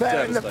sat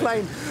there in the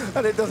plane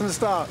and it doesn't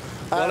start.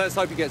 Well, let's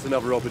hope he gets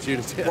another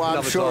opportunity. Well,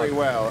 I'm sure he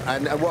will.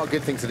 And what a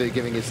good thing to do,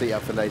 giving his seat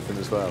up for Nathan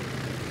as well.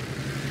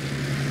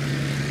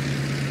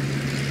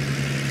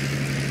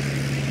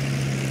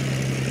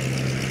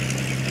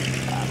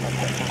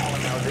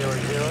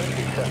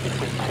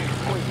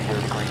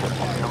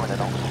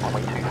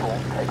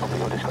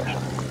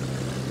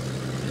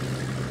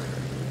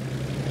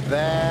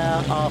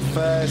 There, our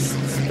first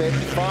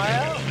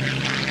Spitfire.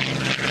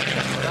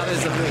 That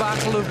is a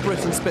Battle of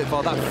Britain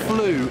Spitfire. That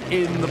flew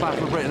in the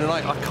Battle of Britain, and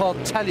I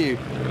can't tell you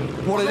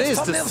what it is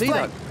to see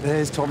that.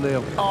 There's Tom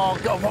Neal. Oh,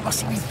 God, what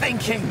must he be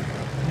thinking?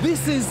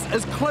 This is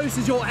as close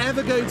as you're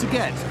ever going to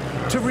get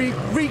to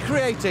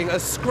recreating a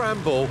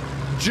scramble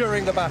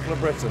during the Battle of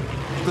Britain.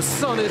 The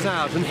sun is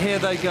out, and here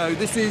they go.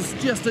 This is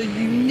just a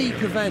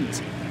unique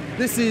event.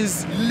 This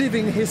is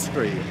living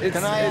history.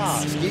 Can I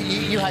ask,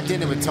 you had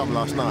dinner with Tom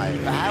last night.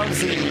 How's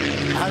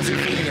he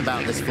feeling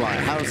about this flight?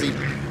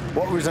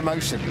 What were his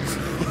emotions?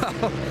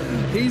 Well,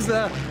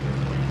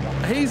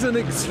 he's an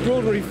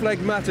extraordinary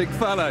phlegmatic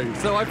fellow,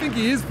 so I think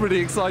he is pretty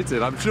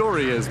excited. I'm sure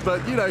he is,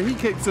 but, you know, he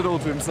keeps it all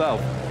to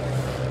himself.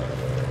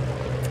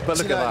 But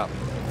look at that.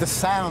 The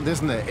sound,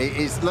 isn't it?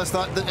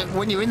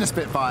 When you're in the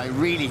Spitfire, it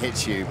really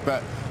hits you,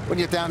 but when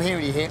you're down here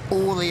and you hear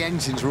all the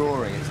engines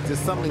roaring, it's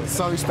just something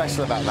so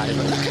special about that.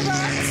 Look at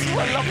that!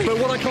 What a lovely... But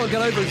what I can't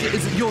get over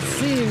is that you're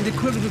seeing the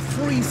equivalent of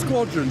 3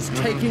 squadrons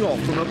taking off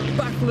from a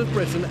Battle of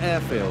Britain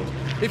airfield.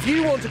 If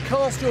you want to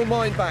cast your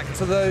mind back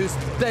to those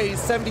days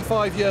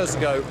 75 years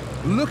ago,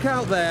 look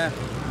out there.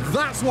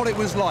 That's what it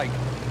was like.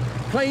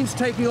 Planes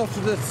taking off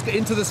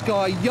into the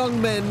sky,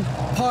 young men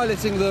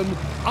piloting them,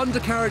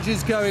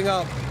 undercarriages going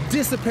up,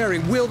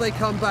 disappearing. Will they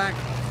come back?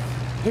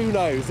 Who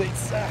knows?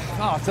 It's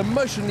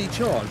emotionally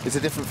charged. It's a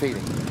different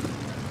feeling.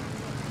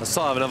 A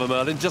sigh of another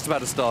Merlin, just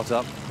about to start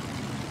up.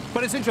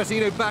 But it's interesting,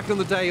 you know, back on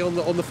the day, on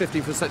the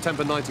 15th of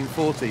September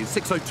 1940,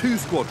 602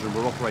 Squadron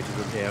were operated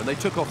from here, and they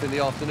took off in the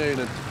afternoon.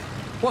 And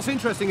what's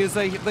interesting is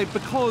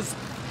because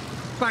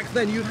back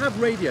then you'd have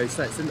radio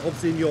sets,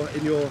 obviously in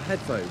your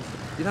headphones.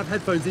 You'd have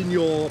headphones in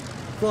your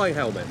flying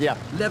helmet,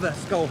 leather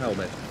skull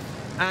helmet,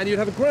 and you'd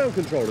have a ground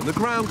controller. And the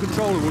ground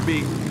controller would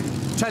be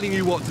telling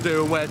you what to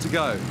do and where to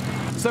go.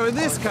 So in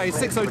this case,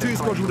 602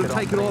 Squadron would have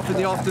taken off in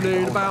the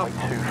afternoon, about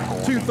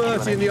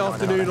 2:30 in the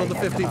afternoon on the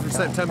 15th of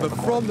September.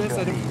 From this,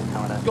 they'd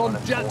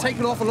have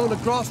taken off along the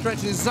grass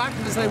stretch in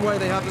exactly the same way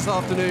they have this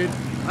afternoon.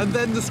 And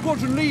then the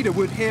squadron leader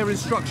would hear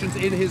instructions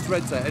in his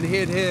red set, and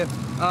he'd hear,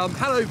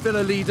 hello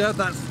Villa Leader,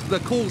 that's the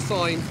call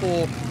sign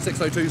for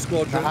 602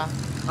 Squadron.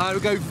 It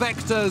would go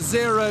Vector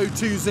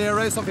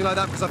 020, something like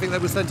that, because I think they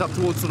were sent up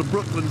towards sort of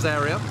Brooklands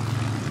area.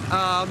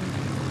 And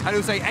it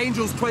would say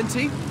Angels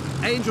 20.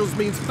 Angels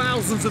means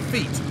thousands of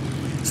feet.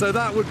 So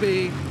that would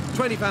be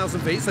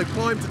 20,000 feet, so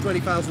climb to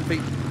 20,000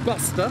 feet.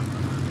 Buster.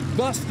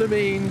 Buster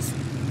means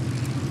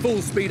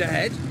full speed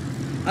ahead.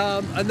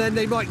 And then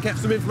they might get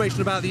some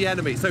information about the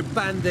enemy. So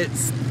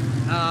bandits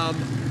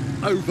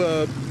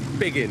over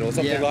Biggin or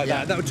something like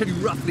that. That would tell you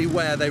roughly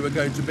where they were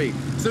going to be.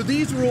 So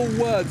these were all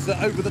words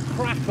that over the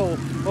crackle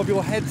of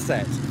your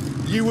headset,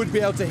 you would be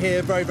able to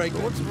hear very, very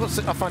good. What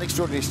I find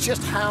extraordinary is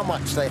just how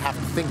much they have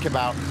to think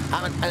about,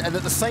 and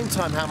at the same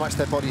time, how much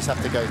their bodies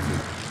have to go through.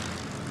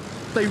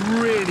 They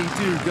really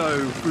do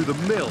go through the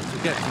mill to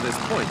get to this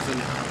point,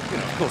 and you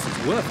know, of course it's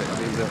worth it. I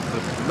mean,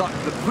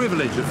 the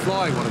privilege of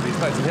flying one of these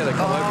planes, and here they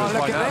come over us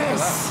right now. Look at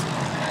this!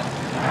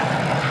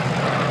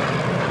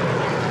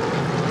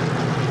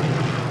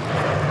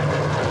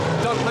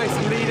 Doug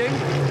Mason leading.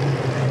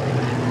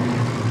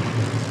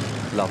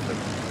 Lovely.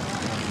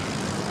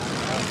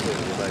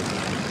 Absolutely amazing.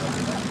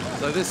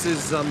 So this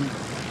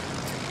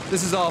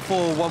is our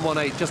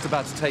 4118 just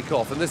about to take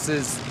off, and this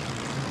is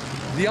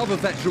the other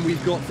veteran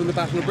we've got from the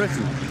Battle of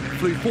Britain.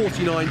 Flew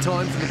 49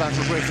 times in the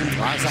Battle of Britain.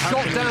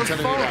 Shot down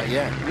 5.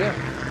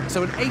 Yeah.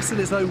 So an ace in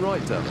its own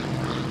right, Dermot.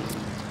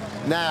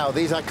 Now,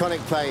 these iconic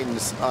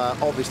planes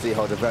obviously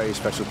hold a very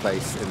special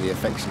place in the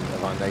affection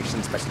of our nation,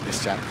 especially this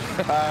chap.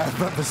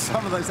 But for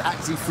some of those that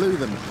actually flew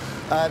them,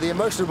 the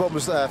emotional bond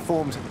was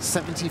formed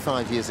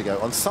 75 years ago.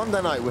 On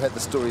Sunday night, we heard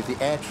the story of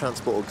the Air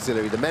Transport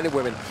Auxiliary, the men and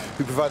women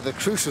who provided a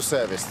crucial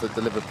service that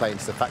delivered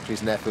planes to factories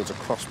and airfields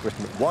across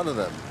Britain. One of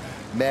them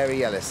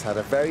Mary Ellis had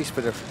a very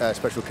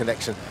special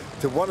connection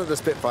to one of the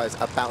Spitfires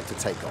about to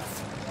take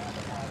off.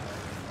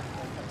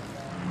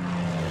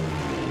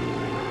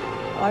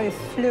 I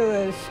flew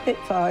a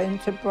Spitfire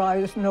into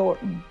Bryce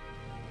Norton.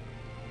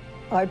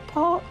 I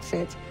parked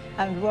it,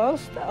 and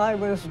whilst I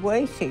was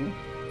waiting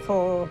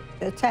for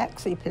the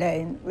taxi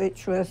plane,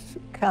 which was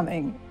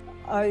coming,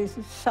 I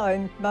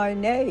signed my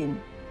name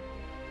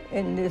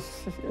in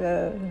this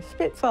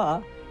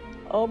Spitfire.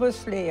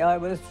 Obviously, I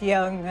was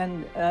young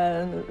and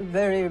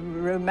very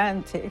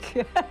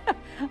romantic,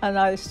 and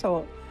I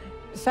thought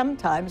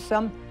sometimes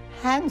some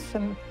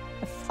handsome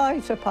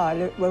fighter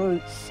pilot will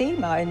see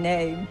my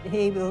name,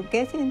 he will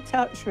get in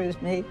touch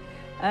with me,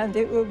 and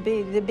it will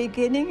be the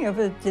beginning of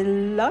a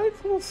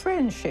delightful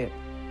friendship.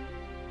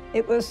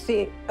 It was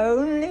the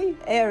only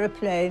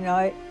aeroplane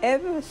I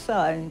ever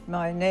signed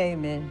my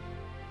name in.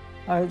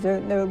 I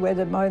don't know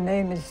whether my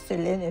name is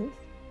still in it.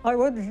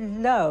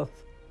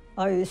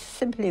 I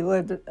simply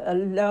would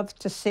love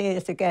to see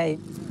it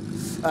again.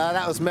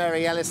 That was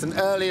Mary Ellis, and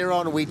earlier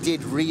on we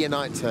did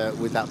reunite her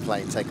with that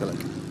plane. Take a look.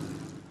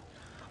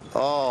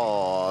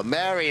 Oh,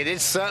 Mary, it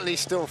is certainly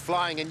still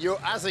flying, and you're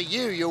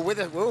with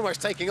us. We're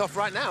almost taking off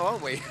right now,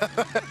 aren't we?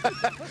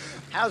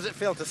 How does it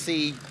feel to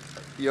see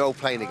your old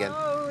plane again?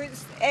 Oh,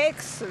 it's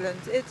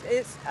excellent.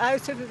 It's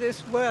out of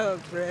this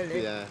world,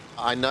 really. Yeah,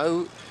 I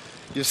know.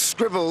 You've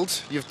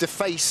scribbled, you've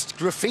defaced,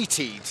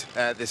 graffitied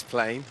this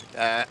plane,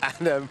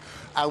 and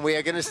we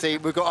are going to see,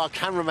 we've got our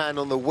cameraman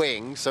on the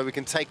wing, so we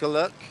can take a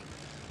look.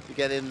 We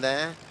get in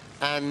there,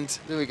 and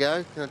there we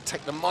go. Going to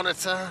take the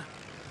monitor,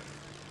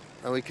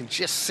 and we can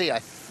just see, I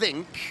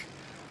think,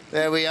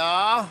 there we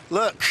are.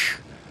 Look,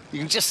 you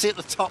can just see at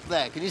the top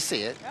there. Can you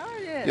see it? Oh,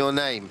 yes. Your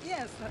name.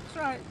 Yes, that's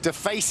right.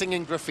 Defacing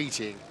and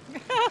graffitiing.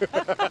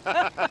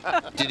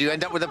 Did you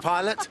end up with a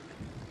pilot?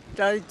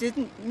 I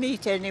didn't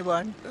meet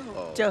anyone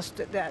just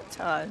at that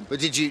time. But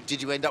did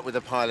you end up with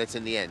a pilot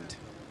in the end?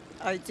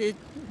 I did,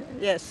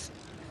 yes.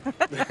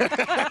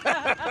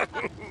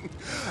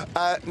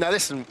 Now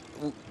listen,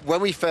 when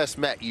we first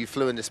met, you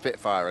flew in the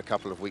Spitfire a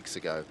couple of weeks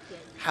ago. Yes.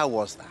 How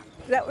was that?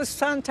 That was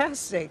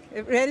fantastic.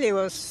 It really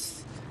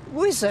was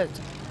wizard.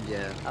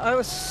 Yeah. I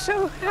was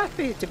so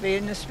happy to be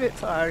in the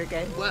Spitfire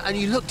again. Well, and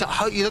you looked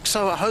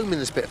so at home in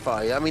the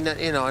Spitfire. I mean,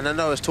 you know, and I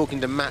know I was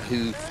talking to Matt,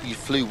 who you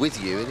flew with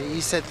you, and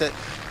he said that,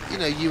 you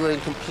know, you were in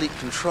complete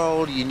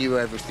control. You knew where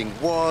everything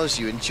was.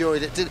 You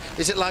enjoyed it.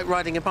 Is it like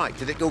riding a bike?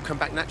 Did it all come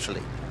back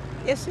naturally?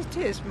 Yes, it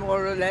is,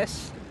 more or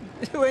less.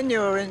 When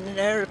you're in an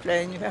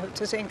aeroplane, you have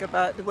to think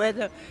about the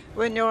weather.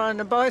 When you're on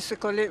a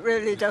bicycle, it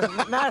really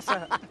doesn't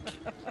matter.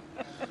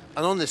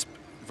 And on this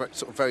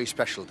sort of very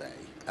special day,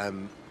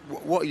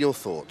 what are your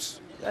thoughts?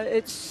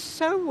 It's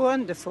so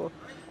wonderful.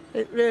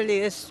 It really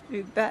is to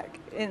be back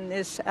in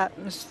this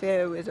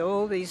atmosphere with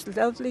all these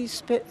lovely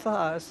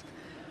Spitfires.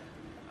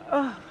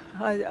 Oh,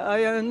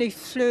 I only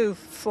flew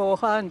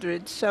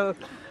 400, so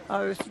I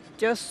was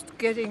just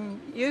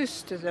getting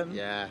used to them.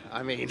 Yeah,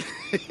 I mean,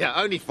 yeah,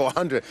 only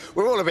 400.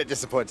 We're all a bit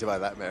disappointed by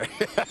that, Mary.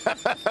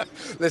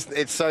 Listen,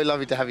 it's so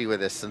lovely to have you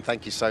with us, and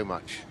thank you so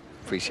much.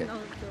 Appreciate it.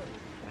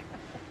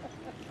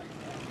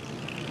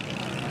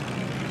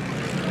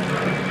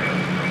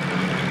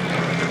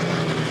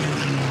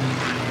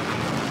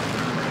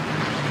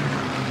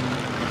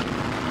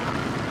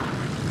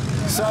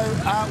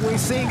 So we're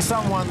seeing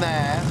someone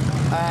there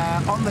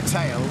on the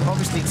tail,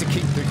 obviously to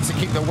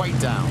keep the weight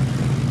down.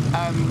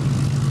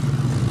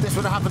 This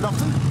would have happened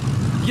often?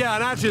 Yeah,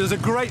 and actually there's a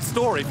great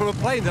story from a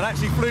plane that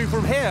actually flew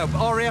from here,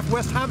 RAF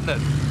West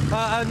Hampton.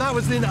 And that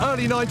was in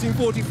early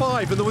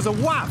 1945, and there was a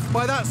WAF.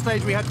 By that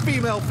stage we had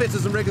female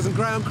fitters and riggers and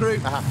ground crew,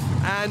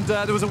 and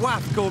there was a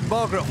WAF called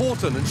Margaret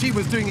Horton, and she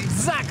was doing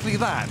exactly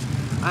that.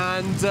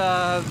 And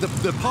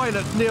the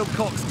pilot, Neil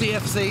Cox,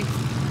 DFC,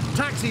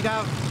 taxied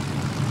out,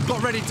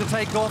 got ready to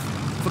take off,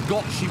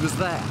 forgot she was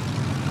there.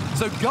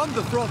 So gunned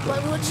the throttle.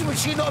 Wait, would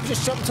she not have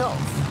just jumped off?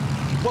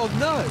 Well,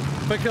 no,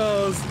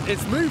 because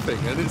it's moving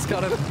and it's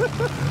kind of...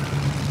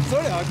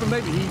 Sorry,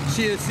 maybe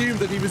she assumed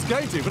that he was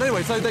going to. But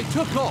anyway, so they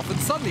took off, and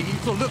suddenly he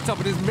sort of looked up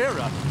at his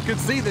mirror, could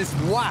see this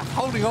WAF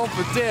holding on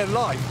for dear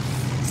life.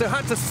 So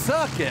had to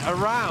circuit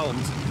around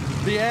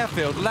the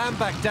airfield, land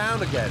back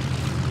down again.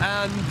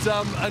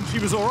 And she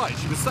was all right.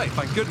 She was safe,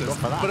 thank goodness.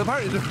 But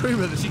apparently the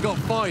rumour that she got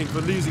fined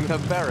for losing her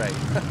beret.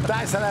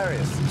 That's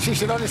hilarious. She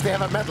should honestly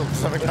have a medal for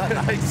something like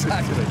that.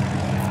 Exactly.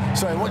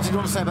 Sorry, what did you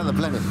want to say about the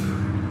blending?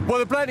 Well,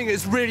 the blending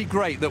is really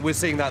great that we're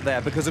seeing that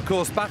there, because of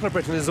course Battle of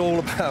Britain is all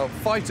about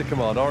fighter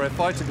command, RAF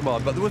fighter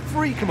command, but there were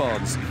three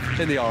commands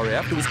in the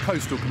RAF. There was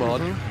coastal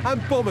command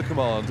and bomber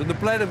command, and the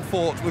Blenheim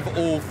fought with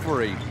all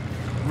three.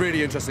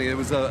 Really interesting. It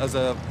was as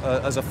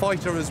a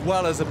fighter as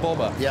well as a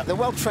bomber. Yeah, they're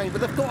well trained,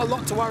 but they've got a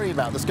lot to worry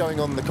about that's going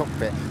on in the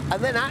cockpit.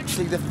 And then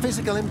actually the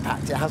physical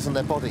impact it has on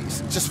their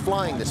bodies, just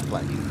flying this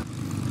plane.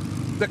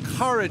 The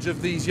courage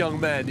of these young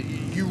men,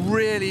 you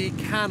really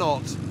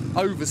cannot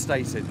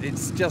overstate it.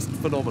 It's just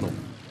phenomenal.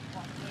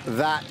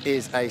 That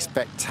is a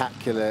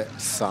spectacular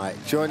sight.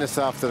 Join us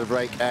after the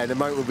break. In a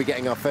moment, we'll be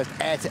getting our first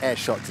air-to-air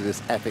shot to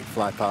this epic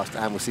fly past,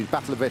 and we'll see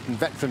Battle of Britain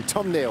veteran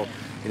Tom Neal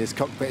in his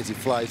cockpit as he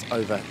flies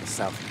over the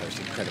south coast.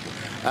 Incredible.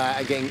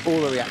 And getting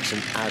all the reaction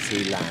as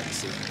he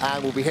lands.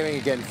 And we'll be hearing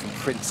again from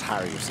Prince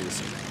Harry. We'll see you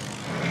soon.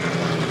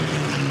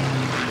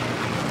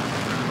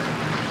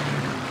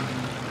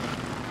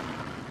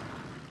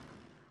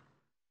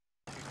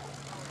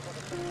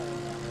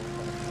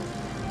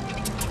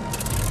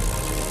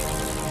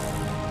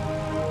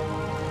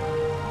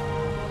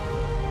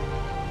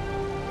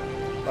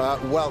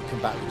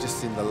 Welcome back. We've just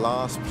seen the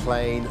last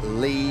plane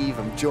leave.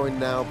 I'm joined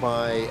now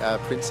by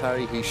Prince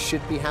Harry, who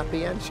should be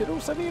happy and should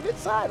also be a bit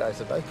sad, I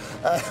suppose.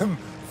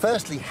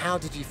 Firstly, how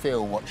did you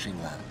feel watching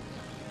that?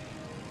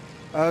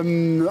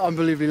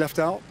 Unbelievably left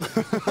out.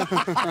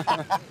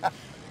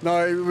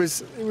 No, it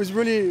was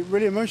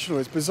really emotional.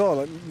 It's bizarre.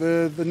 Like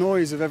the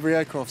noise of every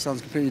aircraft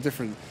sounds completely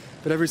different,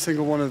 but every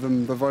single one of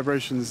them, the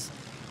vibrations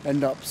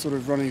end up sort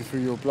of running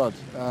through your blood.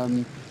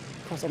 Of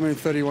course, I'm only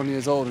 31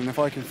 years old, and if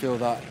I can feel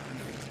that,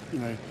 you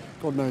know,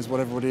 God knows what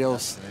everybody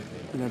else,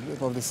 you know,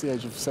 above the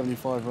age of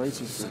 75 or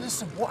 80. So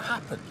listen, what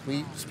happened?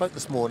 We spoke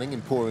this morning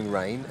in pouring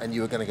rain, and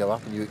you were going to go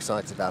up, and you were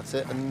excited about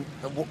it. And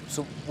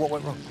what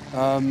went wrong?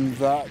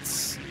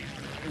 That's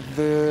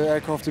the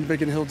aircraft in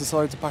Biggin Hill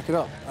decided to pack it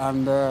up,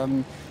 and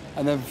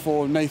then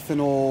before Nathan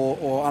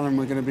or Alan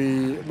were going to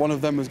be, one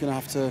of them was going to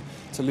have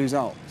to lose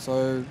out.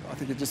 So I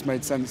think it just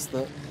made sense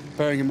that,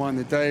 bearing in mind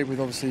the day with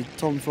obviously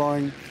Tom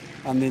flying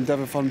and the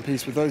Endeavour Fund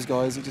piece with those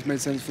guys, it just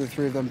made sense for the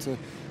three of them to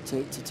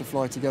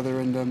fly together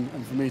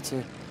and for me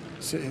to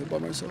sit here by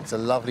myself. It's a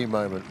lovely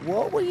moment.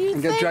 What were you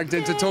And get dragged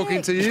into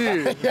talking to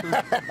you.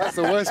 That's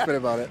the worst bit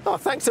about it. Oh,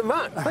 thanks a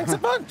much. Thanks a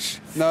bunch.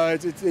 No,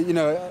 you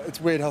know, it's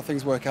weird how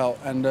things work out,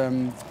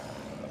 and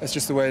it's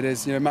just the way it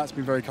is. You know, Matt's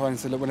been very kind and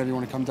said, look, whenever you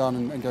want to come down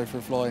and go for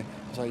a fly,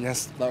 I was like,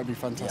 yes, that would be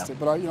fantastic.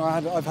 Yeah.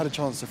 But I've had a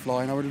chance to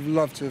fly, and I would have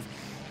loved to have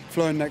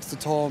flown next to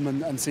Tom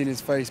and seen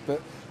his face.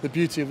 But the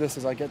beauty of this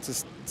is I get to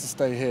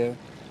stay here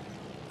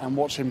and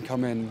watch him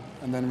come in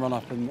and then run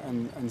up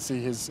and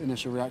see his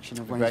initial reaction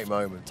of when he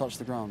touched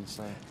the ground.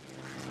 So.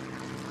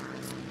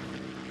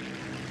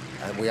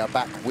 And we are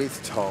back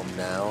with Tom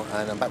now,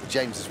 and I'm back with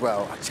James as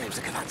well. Oh, James,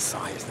 look at that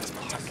size, that's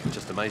spectacular.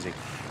 Just amazing.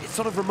 It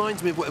sort of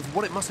reminds me of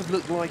what it must have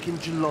looked like in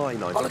July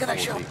 1940. Oh, look at that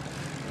shot.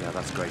 Yeah,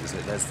 that's great, isn't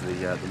it? There's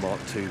the Mark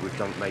II with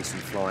Dunk Mason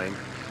flying.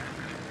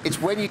 It's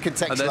when you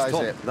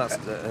contextualise it.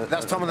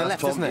 That's Tom on the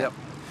left, isn't it? Yep.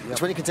 It's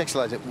when you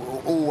contextualise it,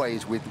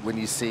 always when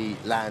you see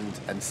land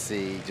and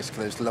sea, just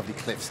those lovely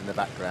cliffs in the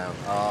background.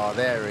 Oh,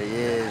 there he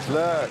is,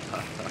 look.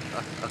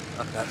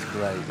 That's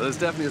great. Well, there's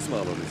definitely a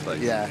smile on his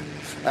face. Yeah.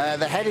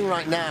 They're heading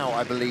right now,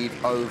 I believe,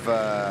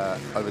 over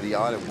the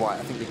Isle of Wight.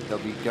 I think they'll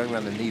be going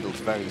around the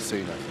Needles very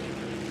soon, I think.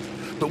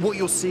 But what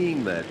you're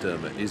seeing there,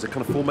 Dermot, is a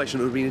kind of formation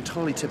that would have been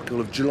entirely typical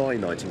of July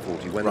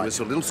 1940, when there were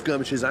sort of little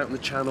skirmishes out in the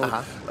Channel,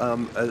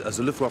 as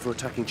the Luftwaffe were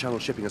attacking Channel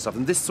shipping and stuff.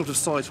 And this sort of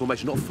size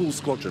formation, not a full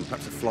squadron,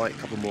 perhaps a flight, a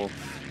couple more,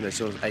 you know,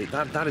 sort of 8.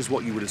 That is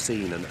what you would have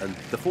seen, and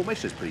the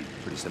formation is pretty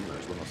similar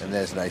as well. And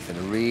there's Nathan,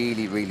 a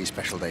really, really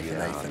special day for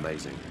Nathan.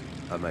 Amazing,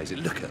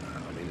 amazing. Look at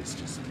that. I mean,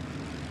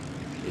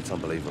 it's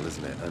unbelievable,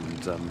 isn't it? And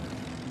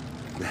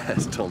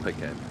there's Tom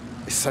again.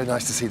 It's so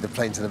nice to see the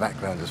planes in the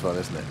background as well,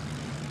 isn't it?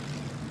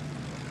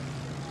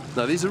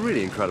 No, these are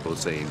really incredible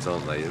scenes,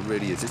 aren't they? It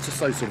really is. It's just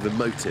so sort of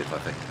emotive, I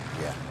think.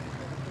 Yeah,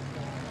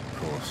 of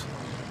course.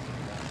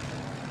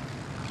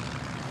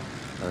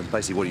 And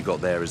basically what you've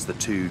got there is the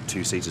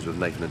two-seaters with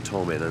Nathan and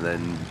Tom in, and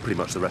then pretty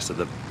much the rest of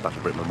the Battle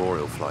of Britain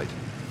Memorial flight,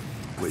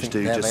 which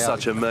do just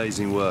such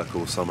amazing work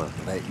all summer.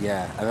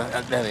 Yeah,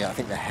 and there they are. I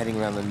think they're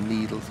heading around the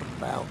Needles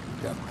about.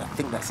 Yeah, I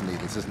think that's the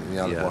Needles, isn't it? The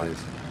Isle of Wight.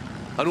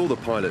 And all the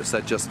pilots,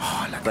 they just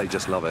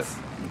love it.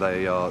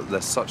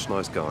 They're such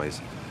nice guys.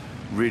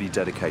 Really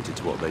dedicated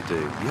to what they do.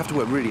 You have to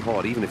work really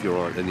hard, even if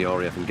you're in the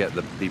RAF and get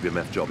the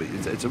BBMF job.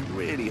 It's a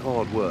really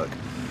hard work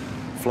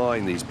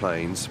flying these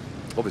planes.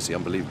 Obviously,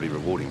 unbelievably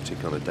rewarding,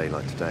 particularly on a day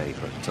like today.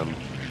 But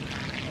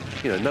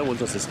you know, no one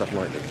does this stuff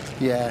lightly.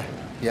 Yeah,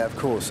 of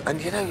course. And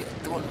you know,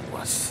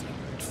 what's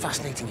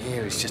fascinating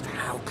here is just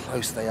how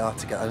close they are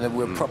together. I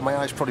know my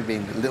eyes probably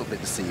being a little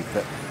bit deceived,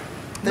 but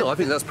no, I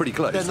think that's pretty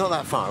close. They're not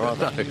that far, are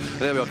they? No. And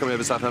there we are coming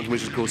over Southampton,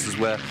 which of course is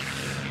where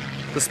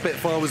the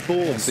Spitfire was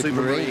born.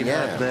 Supermarine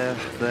had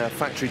their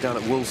factory down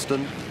at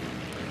Woolston,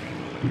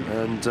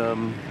 and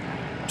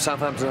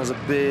Southampton has a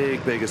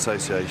big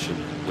association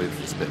with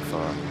the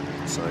Spitfire,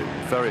 so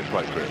very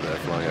appropriate there,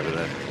 flying over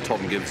there.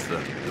 Tom gives the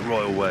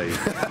royal wave,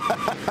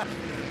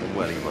 and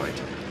well he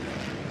might.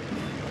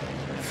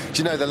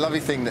 Do you know the lovely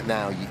thing that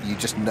now you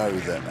just know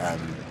that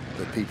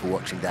the people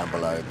watching down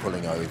below are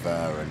pulling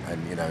over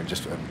and you know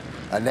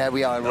and there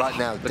we are right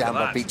now down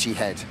by Beachy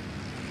Head.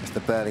 There's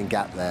the Berlin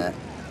Gap there.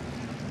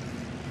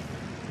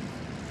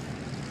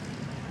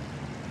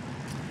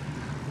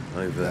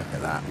 Over look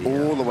at that,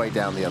 all the way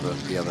down the other end.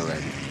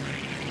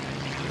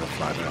 The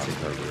fly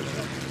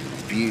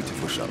past.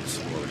 Beautiful shots.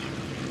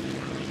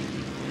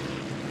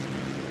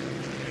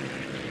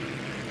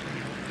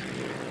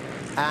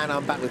 And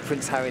I'm back with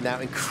Prince Harry now.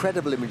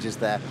 Incredible images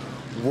there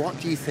What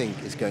do you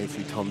think is going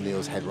through Tom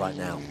Neal's head right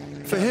now?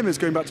 For him, it's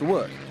going back to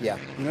work. Yeah.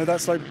 You know,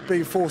 that's like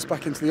being forced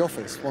back into the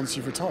office once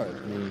you've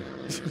retired.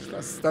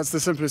 That's the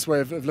simplest way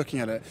of looking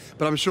at it.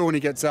 But I'm sure when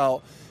he gets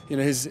out, you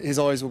know, his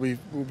eyes will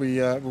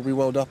be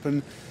welled up,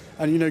 and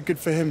you know, good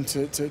for him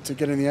to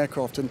get in the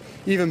aircraft, and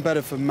even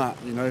better for Matt.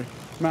 You know,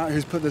 Matt,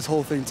 who's put this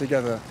whole thing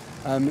together,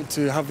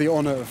 to have the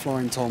honour of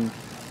flying Tom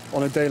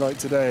on a day like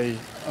today.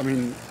 I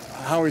mean,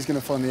 how he's going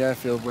to find the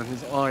airfield when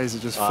his eyes are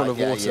just full of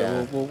water,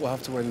 yeah. we'll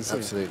have to wait and see.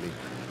 Absolutely.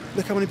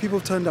 Look how many people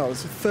have turned out.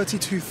 There's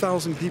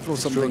 32,000 people or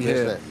something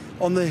Extraordinary, here. isn't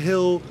it? On the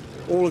hill,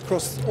 all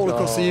across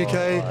the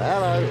UK.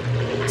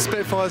 Hello.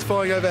 Spitfires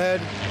flying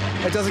overhead.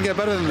 It doesn't get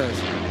better than this.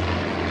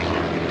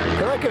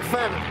 Can I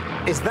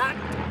confirm, is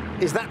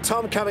that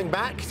Tom coming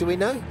back? Do we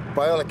know?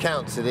 By all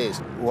accounts, it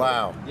is.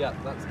 Wow. Yeah,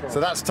 that's Tom. So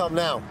that's Tom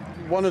now.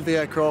 One of the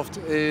aircraft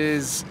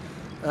is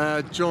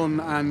John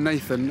and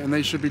Nathan, and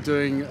they should be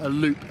doing a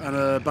loop and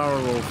a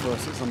barrel roll for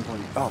us at some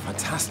point. Oh,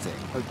 fantastic.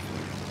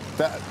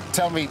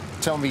 Tell me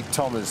Tom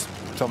has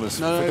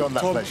forgone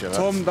that pleasure.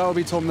 Tom, that'll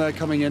be Tom there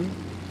coming in,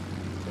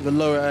 the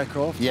lower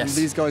aircraft. Yes. And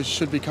these guys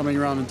should be coming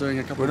around and doing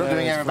a couple We're of not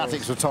doing airs for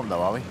aerobatics us. with Tom,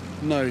 though, are we?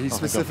 No, he thank God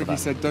for specifically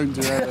that. said don't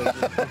do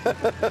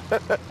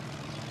aerobatics.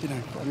 You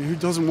know, I mean, who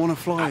doesn't want to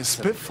fly a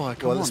Spitfire?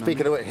 Come Well, on,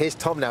 speaking of it, here's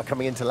Tom now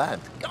coming into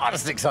land. God,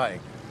 that's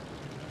exciting.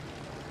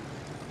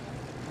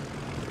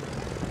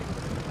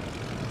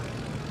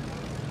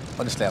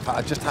 Honestly,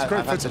 I've just had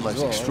great the footage most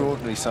as well,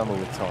 extraordinary summer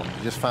with Tom.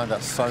 I just found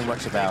out so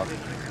much about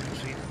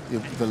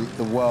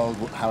the world,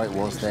 how it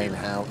was then,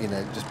 how, you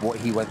know, just what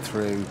he went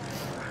through.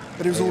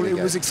 But it was Here all. we It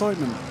go. was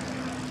excitement.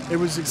 It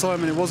was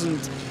excitement. It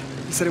wasn't.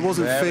 He said it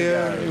wasn't There we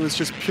fear. go. It was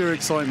just pure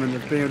excitement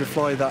of being able to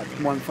fly that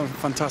one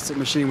fantastic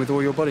machine with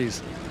all your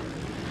buddies.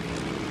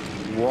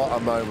 What a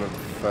moment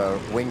for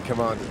Wing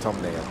Commander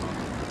Tom Neal.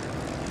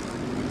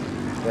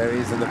 There he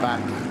is in the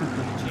back.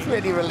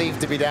 Really relieved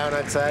to be down,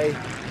 I'd say.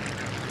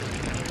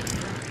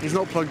 He's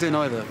not plugged in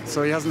either,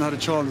 so he hasn't had a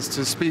chance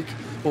to speak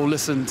or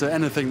listen to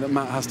anything that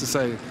Matt has to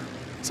say.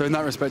 So in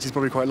that respect, he's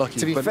probably quite lucky.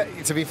 To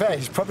be fair,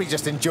 he's probably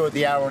just enjoyed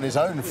the hour on his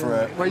own for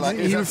a. Well, like,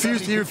 he is that refused.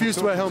 something He refused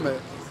to wear a people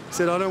helmet. He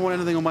said, "I don't want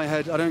anything on my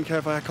head. I don't care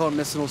if I can't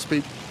listen or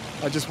speak.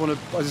 I just want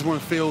to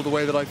feel the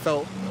way that I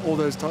felt all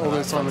those times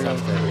ago."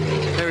 fantastic.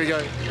 Here we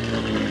go.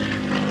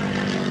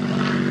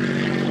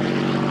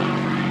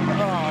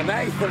 Oh,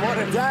 Nathan, what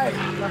a day!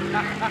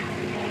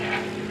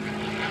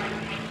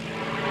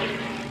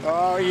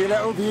 Oh, you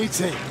little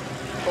beauty.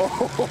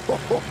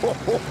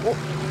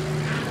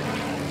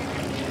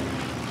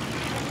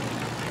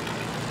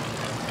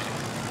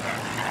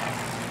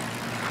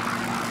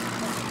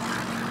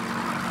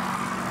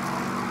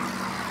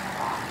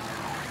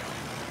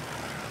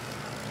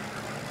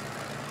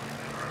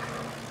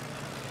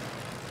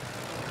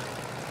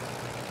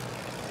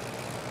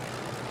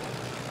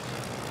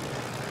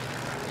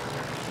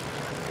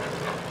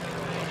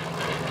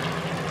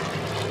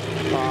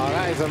 Oh,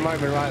 that is a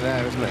moment right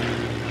there, isn't it?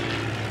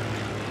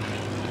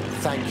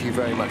 Thank you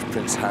very much,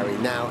 Prince Harry.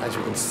 Now, as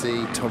you can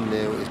see, Tom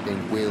Neal is being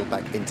wheeled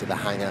back into the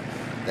hangar.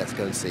 Let's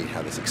go and see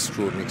how this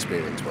extraordinary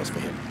experience was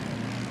for him.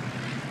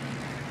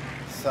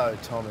 So,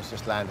 Tom has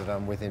just landed.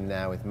 I'm with him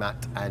now with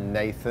Matt and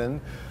Nathan.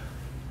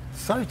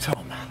 So,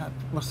 Tom, that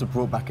must have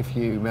brought back a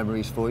few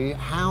memories for you.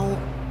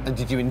 And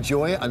did you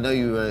enjoy it? I know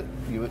you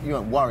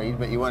weren't worried,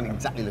 but you weren't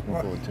exactly looking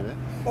forward to it.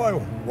 Oh, I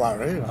wasn't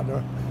worried. I had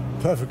a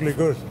perfectly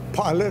good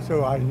pilot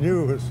who I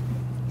knew was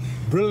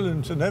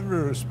brilliant in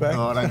every respect.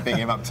 Oh, don't big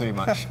him up too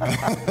much.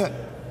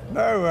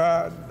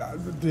 No,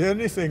 the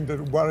only thing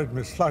that worried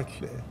me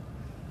slightly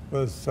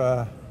was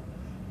I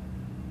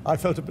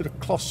felt a bit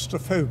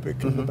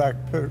claustrophobic in the back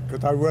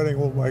because I was wearing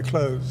all my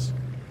clothes.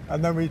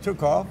 And then we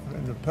took off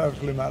in a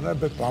perfectly manner, a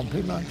bit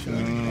bumpy,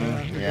 actually.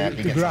 Yeah,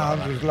 The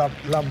ground was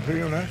lumpy,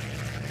 you know.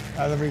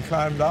 And then we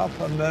climbed up,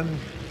 and then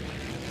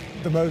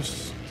the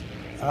most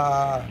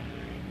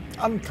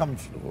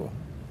uncomfortable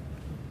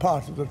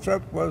part of the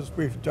trip was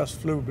we just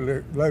flew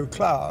below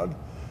cloud,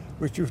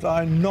 which you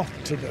fly not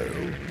to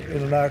do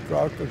in an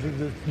aircraft because it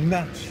is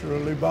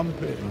naturally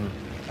bumpy.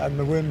 And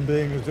the wind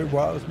being as it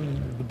was,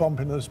 and the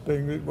bumpiness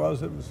being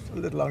as it was a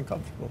little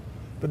uncomfortable.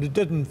 But it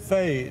didn't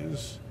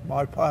faze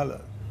my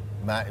pilot.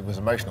 Matt, it was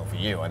emotional for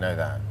you, I know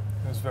that.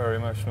 It was very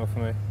emotional for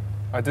me.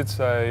 I did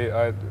say,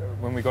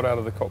 when we got out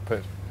of the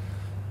cockpit,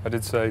 I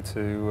did say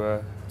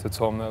to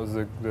Tom that was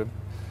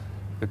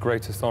the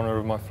greatest honour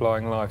of my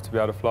flying life to be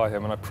able to fly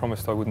him, and I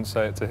promised I wouldn't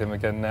say it to him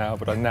again now,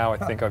 but now I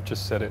think I've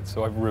just said it,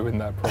 so I've ruined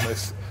that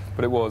promise.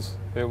 But it was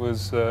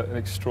an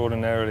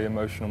extraordinarily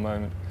emotional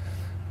moment.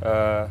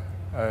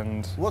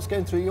 And What's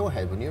going through your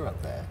head when you're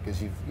up there?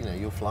 Because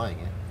you're flying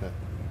it. But...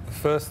 the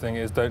first thing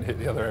is don't hit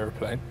the other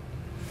aeroplane.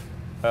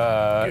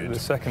 The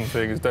second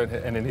thing is don't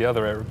hit any of the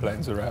other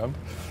aeroplanes around.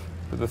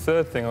 But the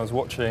third thing, I was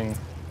watching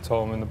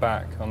Tom in the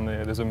back.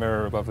 There's a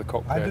mirror above the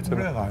cockpit. I didn't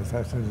realise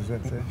that,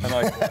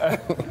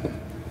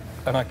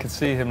 and I could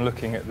see him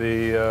looking at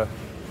the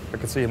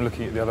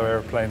other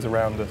aeroplanes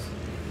around us,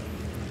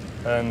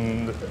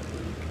 and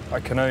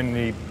I can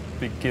only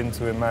begin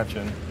to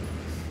imagine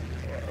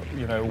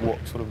you know,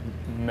 what sort of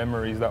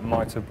memories that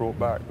might have brought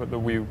back, but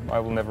that I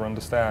will never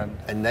understand.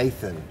 And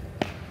Nathan,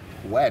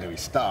 where do we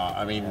start?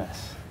 I mean,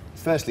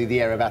 firstly, the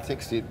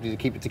aerobatics, did you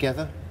keep it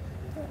together?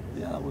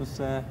 Yeah, that was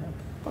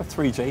about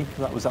 3G.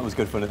 That was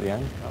good fun at the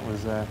end.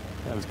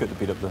 That was good to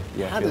beat up the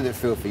airfield. How did it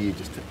feel for you?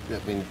 I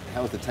mean,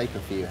 how was the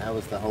takeoff for you? How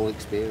was the whole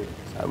experience?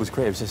 It was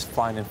great. It was just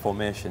flying in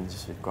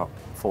formations. You've got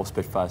 4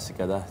 Spitfires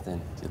together,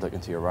 then you look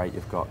into your right,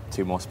 you've got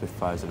 2 more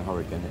Spitfires and a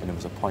Hurricane, and there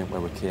was a point where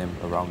we came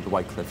around the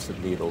White Cliffs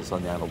of Needles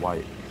on the Isle of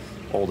Wight.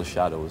 All the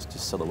shadows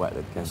just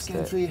silhouetted against it. What's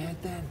going through your head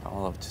then?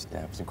 Oh,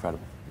 it was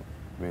incredible.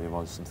 It really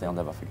was something I'll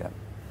never forget.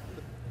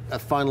 A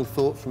final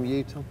thought from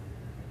you, Tom?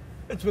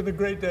 It's been a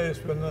great day. It's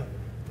been the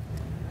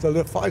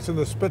fight in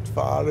the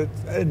Spitfire.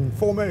 It's in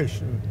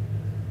formation.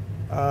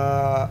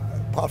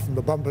 Apart from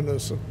the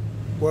bumpiness of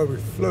where we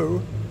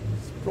flew,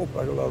 it's brought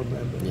back a lot of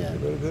memories. Yeah.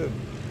 But it did.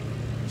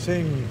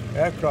 Seeing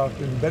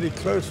aircraft in very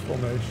close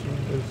formation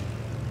is,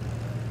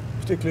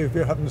 particularly if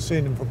you haven't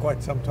seen them for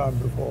quite some time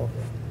before,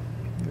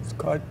 it's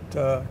quite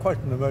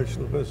an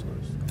emotional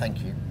business.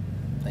 Thank you.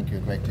 Thank you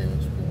a great deal.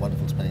 It's been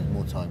wonderful spending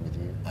more time with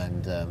you.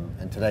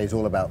 And today is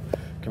all about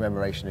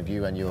commemoration of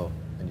you and your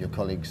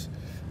colleagues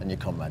and your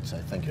comrades. So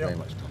thank you very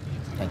much, Tom.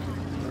 Thank you.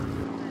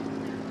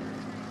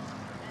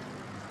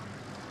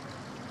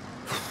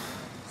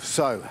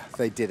 So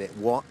they did it.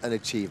 What an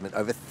achievement.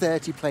 Over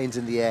 30 planes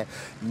in the air,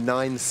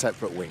 9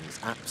 separate wings.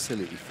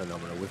 Absolutely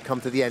phenomenal. We've come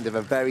to the end of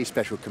a very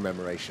special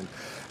commemoration.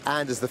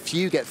 And as the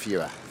few get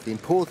fewer, the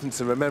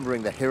importance of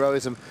remembering the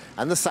heroism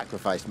and the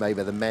sacrifice made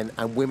by the men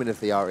and women of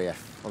the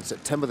RAF on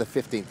September the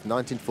 15th,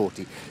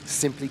 1940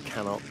 simply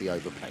cannot be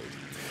overplayed.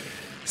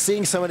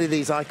 Seeing so many of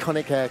these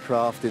iconic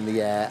aircraft in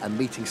the air and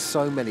meeting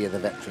so many of the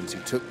veterans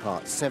who took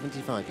part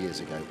 75 years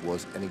ago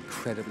was an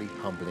incredibly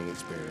humbling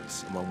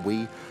experience, and one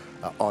we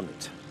are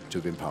honoured to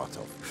have been part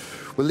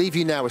of. We'll leave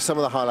you now with some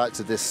of the highlights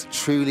of this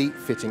truly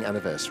fitting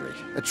anniversary,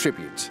 a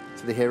tribute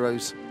to the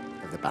heroes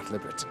of the Battle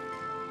of Britain.